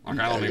of it. Like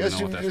I don't even know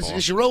what that's for.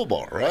 It's your roll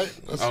bar, right?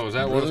 Is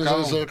that what it's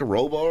called? Is like a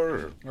roll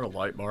bar Or a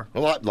light bar. a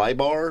light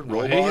bar,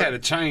 roll He bar? had a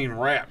chain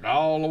wrapped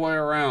all the way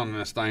around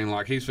this thing,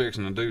 like he's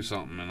fixing to do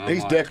something. And I'm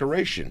He's like,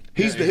 decoration.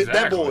 That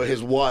exactly. boy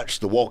has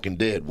watched The Walking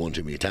Dead one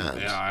too many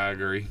times. Yeah, I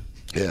agree.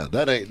 Yeah,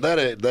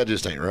 that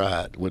just ain't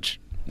right. Which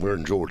we're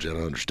in Georgia, and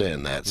I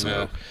understand that. So,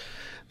 Yeah.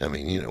 I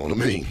mean, you know what I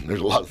mean.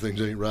 There's a lot of things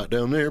that ain't right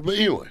down there. But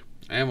anyway,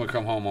 And we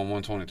come home on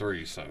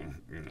 123, so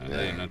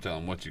there ain't no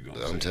telling what you're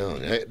gonna I'm see.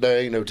 telling you, there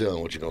ain't no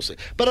telling what you're gonna see.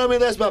 But I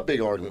mean, that's my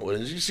big argument with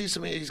it. Is you see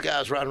some of these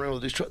guys riding around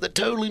with these trucks that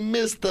totally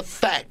miss the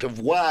fact of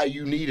why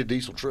you need a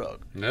diesel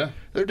truck. Yeah,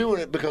 They're doing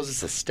it because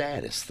it's a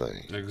status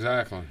thing.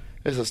 exactly.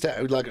 It's a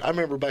status. Like I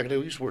remember back in the day,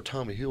 we used to wear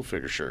Tommy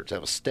Hilfiger shirts.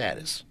 That was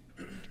status.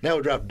 Now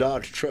we drive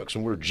Dodge trucks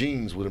and wear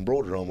jeans with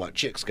embroidery on 'em like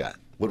chicks got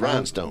with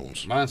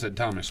rhinestones. Mine said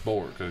Tommy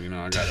Sport because I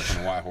got it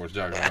from the White Horse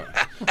Juggernaut.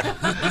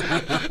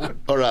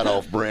 All right,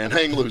 off brand.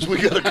 Hang loose. We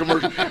got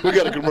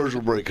a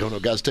commercial break coming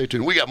up, guys. Stay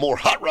tuned. We got more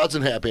Hot Rods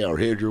and Happy Hour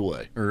headed your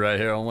way. Right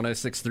here on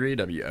 106.3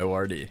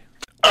 WORD.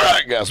 All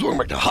right, guys. Welcome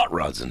back to Hot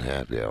Rods and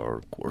Happy Hour.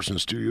 Of course, in the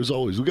studio as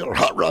always, we got our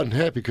Hot Rod and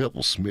Happy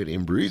couple, Smitty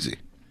and Breezy.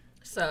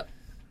 So,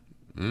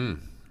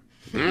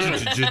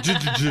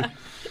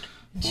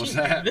 What's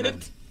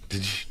happening?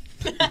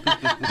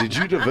 Did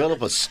you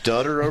develop a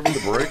stutter over the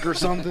break or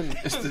something?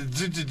 It's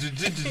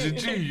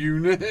the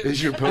unit.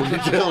 Is your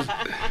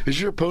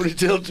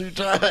ponytail too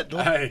tight?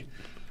 Hey,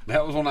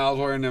 that was when I was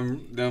wearing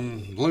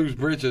them loose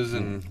breeches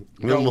and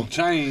Little- gold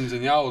chains,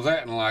 and y'all was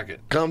acting like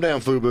it. Calm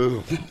down,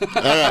 FUBU.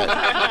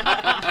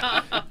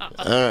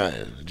 All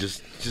right.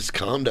 Just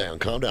calm down.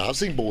 I've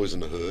seen boys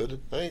in the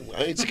hood. I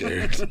ain't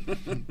scared.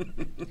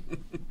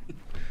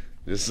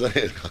 Just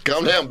saying.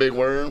 Calm down, big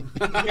worm.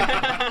 All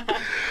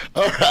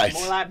right.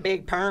 more like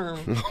Big Perm.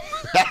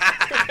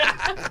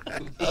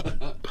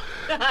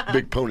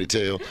 Big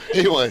ponytail.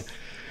 Anyway,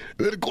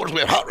 then of course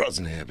we have Hot Rods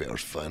and Happy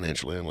Hours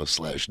financial analyst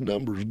 /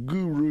 numbers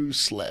guru /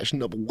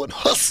 #1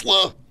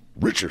 hustler,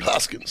 Richard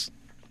Hoskins.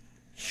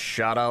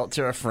 Shout out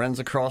to our friends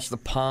across the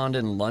pond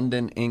in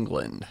London,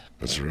 England.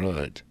 That's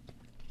right.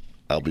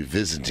 I'll be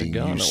visiting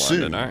You're going you to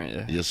soon. London,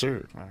 aren't you? Yes,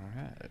 sir. All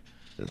right.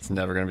 It's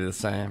never going to be the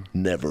same.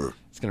 Never.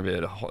 It's going to be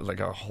like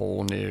a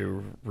whole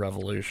new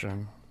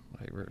revolution.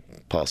 Like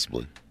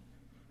Possibly.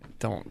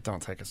 don't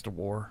take us to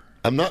war.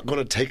 I'm not going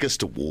to take us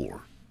to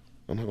war.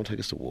 I mean, I'm just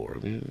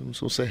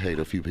going to say hey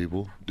to a few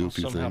people, do a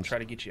few Somehow things. try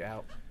to get you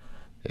out.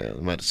 Yeah,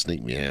 they might have to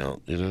sneak me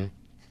out, you know?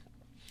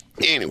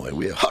 Anyway,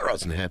 we have Hot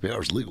Rods and Happy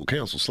Hours legal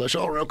counsel /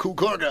 all around cool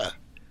car guy,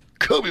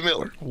 Kobe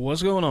Miller.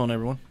 What's going on,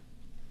 everyone?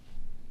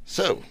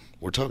 So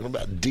we're talking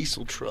about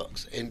diesel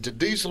trucks, and to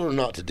diesel or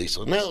not to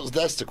diesel. Now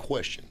that's the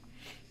question: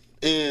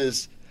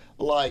 is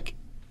like,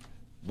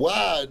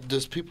 why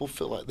does people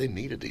feel like they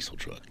need a diesel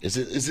truck? Is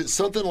it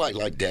something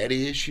like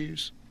daddy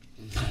issues?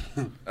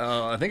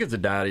 I think it's a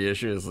daddy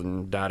issue,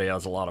 and daddy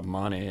has a lot of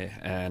money,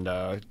 and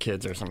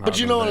kids are somehow. But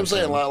you know what I'm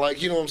saying?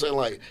 Like you know what I'm saying?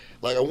 Like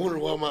I wonder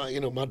why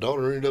my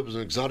daughter ended up as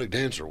an exotic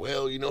dancer.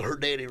 Well, her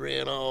daddy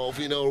ran off,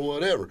 or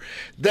whatever.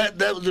 That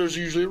there's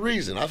usually a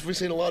reason. I've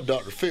seen a lot of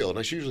Dr. Phil, and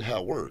that's usually how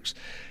it works.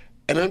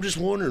 And I'm just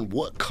wondering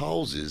what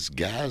causes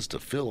guys to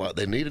feel like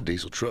they need a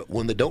diesel truck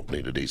when they don't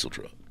need a diesel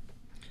truck.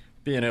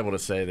 Being able to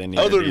say they need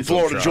Other a than diesel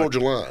Florida truck. Georgia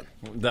line.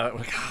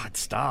 God,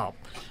 stop.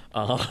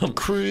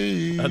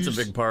 Crease. That's a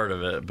big part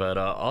of it, but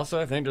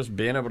also I think just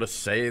being able to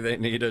say they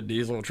need a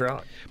diesel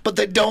truck. But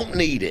they don't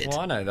need it.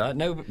 Well, I know that.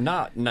 No,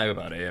 not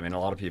nobody. I mean, a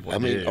lot of people. I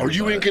mean, do, are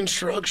you but- in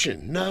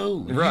construction?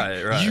 No.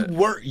 Right.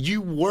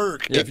 You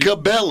work Yeah, at if you-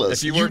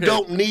 Cabela's. if you You work at-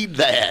 don't need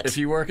that. If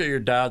you work at your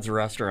dad's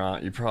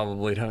restaurant, you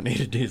probably don't need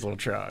a diesel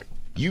truck.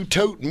 You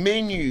tote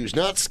menus,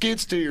 not skid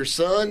steer,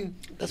 son.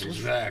 That's what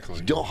Exactly.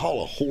 You don't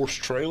haul a horse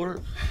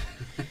trailer.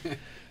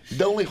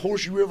 The only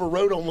horse you ever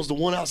rode on was the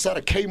one outside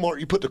of Kmart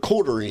you put the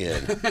quarter in.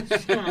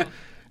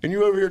 And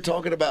you're over here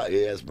talking about,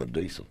 yeah, it's my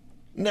diesel.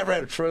 Never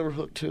had a trailer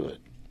hooked to it.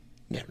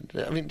 Never.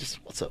 I mean,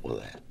 just what's up with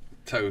that?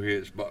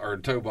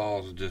 Toe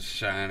balls are just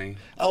shiny.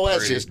 Oh, that's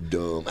Pretty. just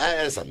dumb.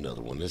 That's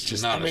another one. It's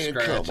just, Not I a mean,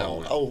 scratch come on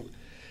on. it. Oh,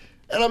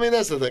 and I mean,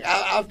 that's the thing.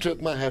 I've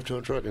took my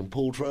half-ton truck and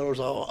pulled trailers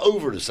all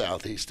over the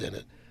Southeast in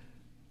it.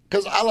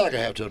 Because I like a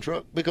half-ton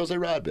truck because they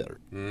ride better.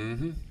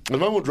 Mm-hmm. If I'm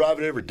going to drive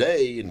it every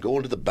day and go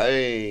into the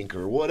bank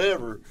or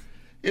whatever,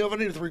 if I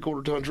need a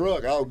 3/4 ton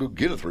truck, I'll go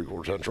get a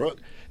 3/4 ton truck.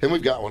 And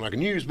we've got one I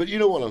can use. But you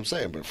know what I'm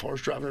saying. But as far as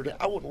driving every day,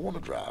 I wouldn't want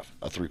to drive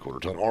a 3/4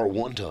 ton or a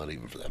 1 ton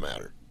even for that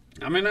matter.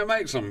 I mean, that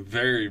makes them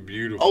very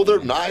beautiful. Oh, they're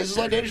nice. It's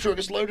like Daddy's truck.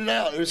 It's loaded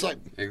out. It's like,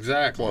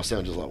 Exactly. well, I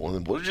sound just like one of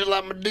them boys, just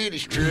like my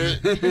daddy's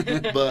truck.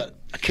 But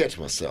I catch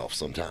myself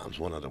sometimes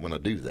when I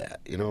do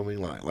that. You know what I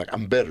mean? Like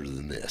I'm better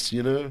than this.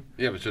 Yeah,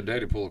 but your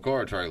daddy pull a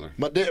car trailer.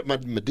 My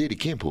daddy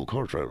can pull a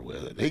car trailer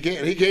with it. He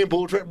can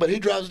pull a trailer, but he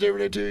drives it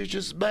every day too. He's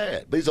just as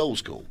bad. But he's old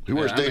school. He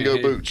wears I mean,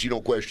 dingo boots. You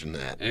don't question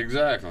that.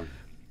 Exactly.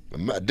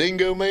 My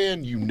dingo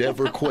man, you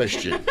never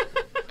question.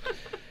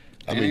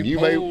 I And mean, he you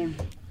may. pulled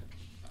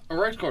a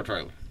race car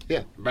trailer.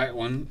 Yeah. Back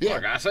when, Yeah.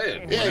 like I said.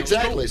 when Yeah, it was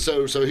exactly.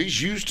 So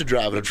he's used to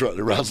driving a truck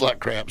that rides like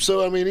crap.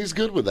 So I mean, he's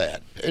good with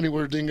that. And he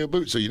wears dingo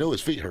boots, so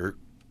his feet hurt.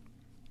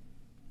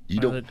 You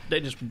don't. They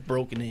just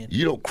broken in.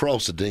 You don't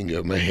cross a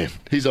dingo, man.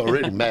 He's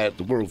already mad at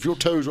the world. If your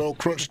toes are all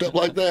crunched up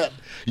like that,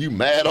 you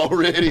mad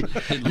already.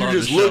 He'd You love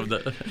just to shove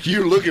look. that.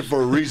 You're looking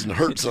for a reason to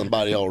hurt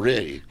somebody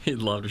already. He'd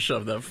love to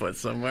shove that foot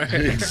somewhere.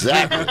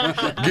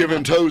 Exactly. Give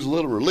him toes a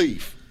little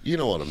relief. You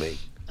know what I mean?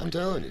 I'm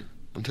telling you.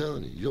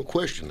 You don't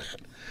question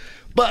that.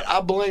 But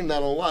I blame that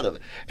on a lot of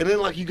it. And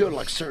then, like, you go to,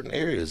 like, certain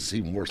areas, it's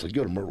even worse. Like,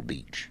 you go to Myrtle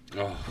Beach.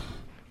 Oh,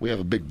 We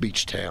have a big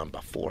beach town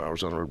about 4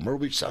 hours on the road. Myrtle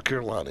Beach, South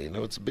Carolina.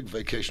 It's a big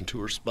vacation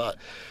tourist spot.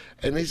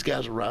 And these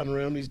guys are riding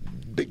around these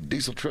big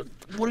diesel trucks.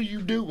 What are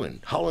you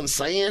doing? Hauling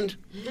sand?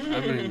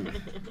 I mean,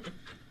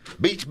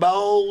 Beach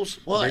balls?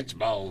 What? beach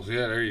balls.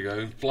 Yeah, there you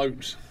go.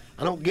 Floats.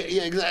 I don't get.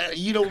 Yeah, exactly.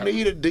 You don't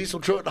need a diesel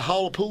truck to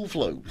haul a pool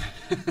float.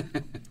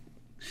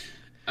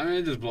 I mean,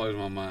 it just blows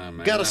my mind,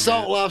 man. Got I a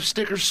Salt mean, Life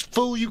sticker,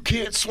 fool, you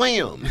can't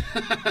swim.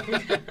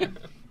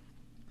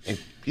 And,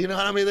 you know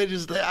what I mean?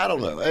 I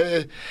don't know.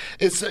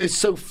 It's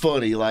so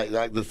funny, like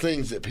the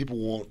things that people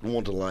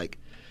want to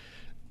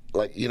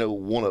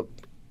want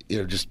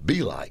to just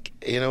be like.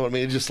 You know what I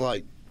mean? It's just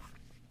like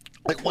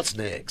what's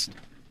next?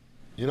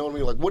 You know what I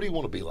mean? Like, what do you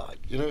want to be like?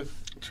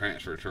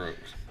 transfer trucks.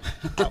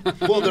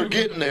 Well, they're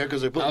getting there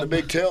because they're putting the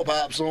big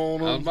tailpipes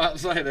on I was them. about to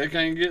say they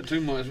can't get too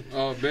much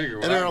bigger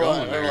And they're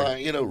without going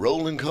there. like,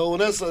 rolling coal.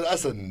 And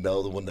that's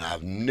another one that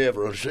I've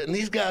never understood. And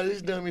these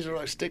dummies are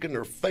like sticking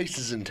their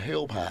faces in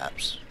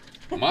tailpipes.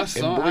 My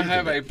son, I breathing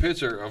have a it.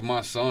 picture of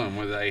my son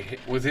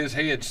with his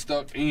head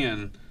stuck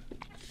in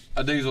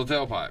a diesel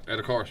tailpipe at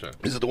a car show.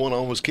 Is it the one I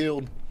almost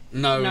killed?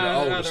 No, the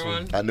another oldest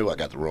one. I knew I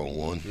got the wrong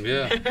one.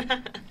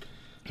 Yeah.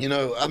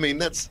 I mean,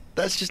 that's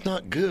just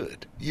not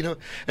good.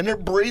 And they're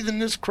breathing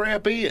this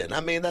crap in.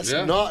 I mean, that's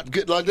Yeah. not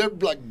good. Like, they're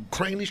like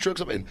cranking these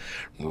trucks up and,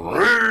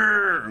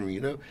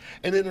 and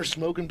then they're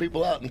smoking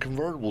people out in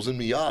convertibles in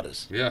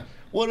Miatas. Yeah.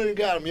 What did a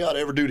guy in a Miata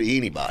ever do to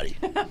anybody?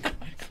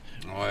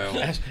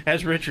 Well,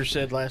 As Richard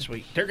said last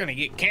week, they're going to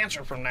get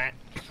cancer from that.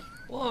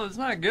 Well, it's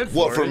not good for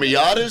What, from you.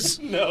 Miatas?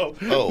 No,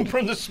 Oh.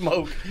 from the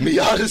smoke.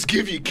 Miatas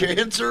give you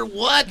cancer?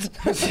 What?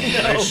 They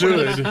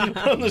should.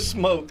 From the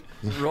smoke.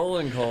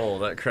 Rolling coal,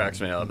 that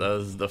cracks me up.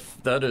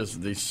 That is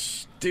the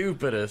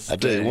stupidest I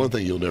tell you thing. one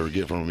thing you'll never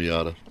get from a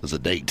Miata is a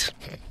date.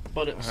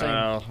 But at the same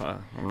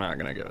Well, I'm not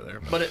going to go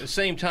there. But at the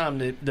same time,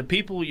 the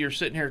people you're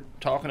sitting here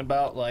talking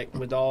about, like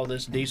with all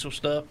this diesel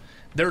stuff,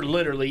 they're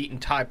literally eating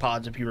Tide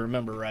Pods, if you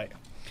remember right.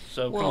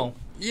 So come on.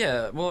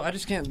 Yeah, well, I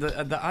just can't.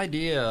 The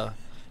idea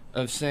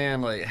of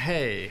saying like,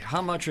 "Hey,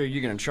 how much are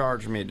you going to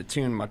charge me to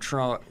tune my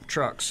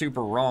truck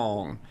super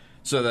wrong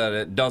so that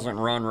it doesn't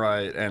run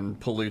right and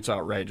pollutes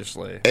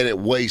outrageously?" And it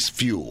wastes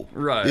fuel.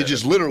 Right. It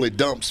just literally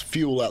dumps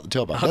fuel out the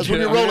tailpipe. That's do-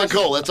 when you're I mean, rolling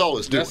coal. That's all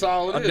it's doing. That's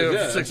all I'll it do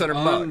is. it Yeah. for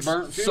 $600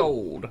 Unburnt fuel.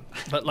 sold.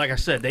 But like I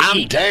said, they I'm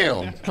eat.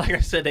 down. Like I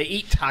said, they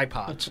eat Tide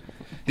Pods.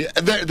 Yeah,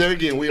 there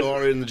again, we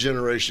are in the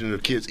generation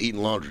of kids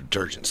eating laundry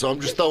detergent. So I'm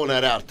just throwing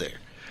that out there.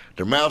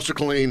 Their mouths are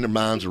clean, their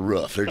minds are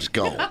rough. They're just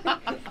gone.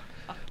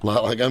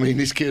 I mean,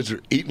 these kids are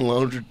eating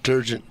laundry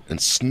detergent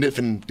and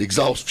sniffing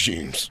exhaust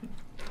fumes.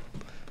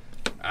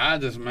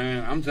 I'm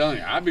telling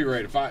you, I'd be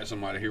ready to fight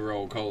somebody who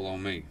rolled coal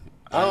on me.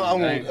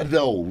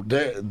 No,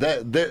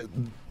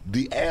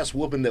 the ass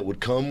whooping that would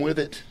come with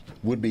it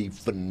would be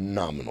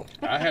phenomenal.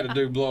 I had a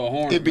dude blow a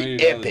horn It'd at me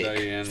be the other day.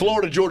 epic. And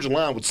Florida Georgia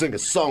Line would sing a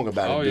song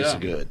about it. Oh, It'd be so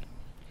yeah. good.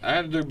 I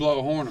had a dude blow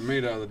a horn at me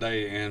the other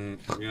day, and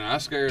I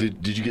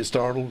scared Did you get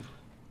startled?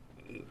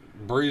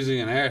 Breezy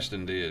and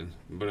Ashton did.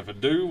 But if a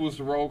dude was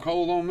to roll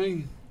coal on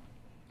me,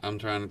 I'm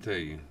trying to tell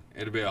you,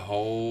 it'd be a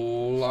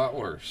whole lot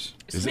worse.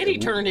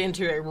 Smitty turned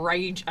into a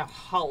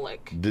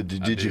rageaholic.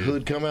 Did your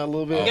hood come out a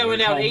little bit?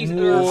 Going out east.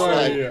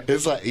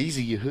 It's like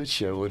easy, your hood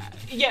showing.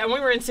 Yeah, and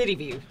we were in City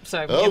View,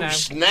 so Oh you know.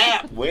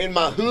 snap! Wearing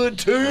my hood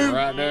too.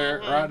 Right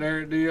there at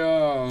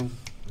the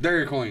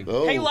Dairy Queen.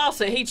 Oh. He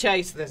lost it. He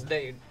chased this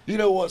dude. You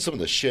know what? Some of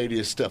the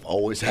shadiest stuff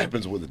always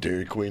happens with a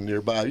Dairy Queen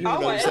nearby. You know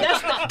Oh, what I'm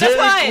saying? that's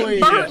why it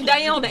burnt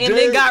down and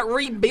then got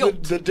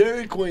rebuilt. The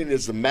Dairy Queen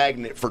is the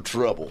magnet for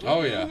trouble.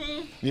 Oh, yeah.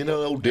 You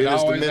know, old Dennis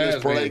the always Menace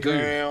has been, too.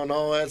 playground,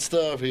 all that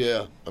stuff.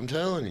 Yeah, I'm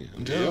telling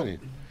you.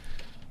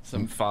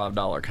 Some $5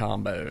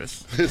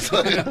 combos. It's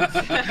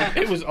like,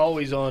 It was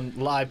always on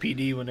Live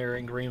PD when they were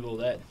in Greenville.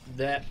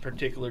 That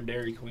particular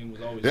Dairy Queen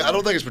was always. yeah, I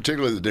don't think it's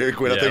particularly the Dairy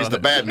Queen. I Yeah. think it's the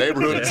bad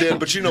neighborhood it's in.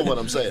 But you know what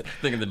I'm saying.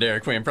 Thinking the Dairy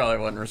Queen probably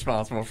wasn't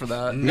responsible for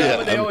that. No, Yeah,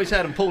 but they I mean, always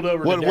had them pulled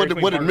over. What did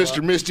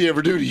Mr. Misty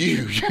ever do to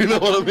you? You know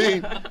what I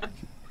mean?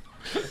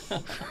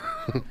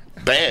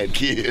 Bad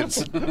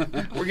kids.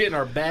 We're getting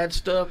our bad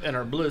stuff and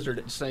our blizzard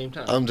at the same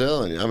time. I'm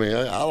telling you. I mean,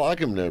 I like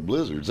them in their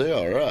blizzards. They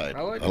all right.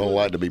 I don't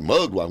like to be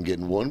mugged while I'm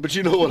getting one, but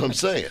you know what I'm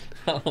saying.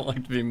 I don't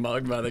like to be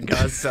mugged by the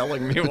guy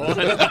selling me one.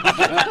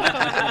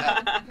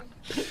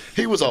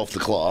 He was off the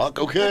clock,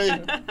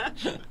 okay?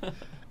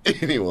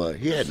 Anyway,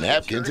 he had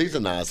napkins. He's a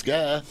nice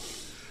guy.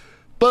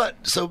 But,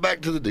 so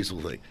back to the diesel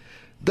thing.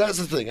 That's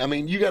the thing. I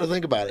mean, you got to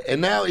think about it. And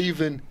now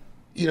even,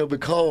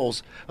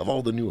 because of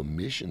all the new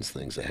emissions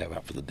things they have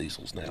out for the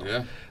diesels now.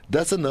 Yeah.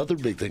 That's another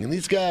big thing. And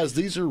these guys,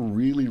 these are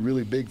really,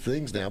 really big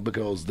things now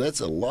because that's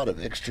a lot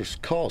of extra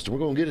cost. And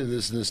we're going to get into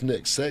this in this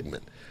next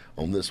segment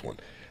on this one.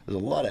 There's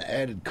a lot of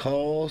added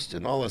cost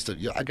and all that stuff.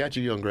 Yeah, I got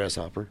you, young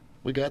grasshopper.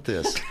 We got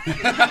this.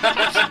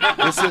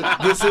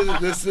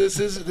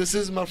 This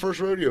is my first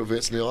rodeo,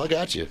 Vince Neil. I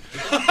got you.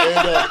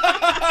 And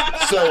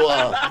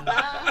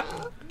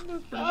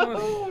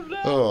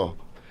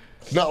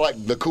not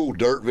like the cool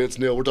dirt Vince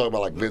Neil. We're talking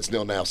about like Vince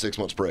Neil now, 6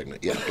 months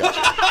pregnant. Yeah,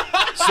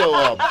 gotcha.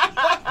 So,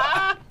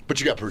 but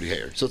you got pretty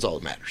hair, so that's all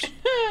that matters.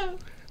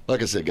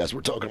 Like I said, guys,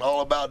 we're talking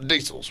all about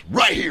diesels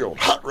right here on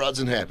Hot Rods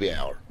and Happy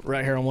Hour.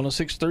 Right here on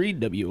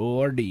 106.3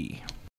 WORD.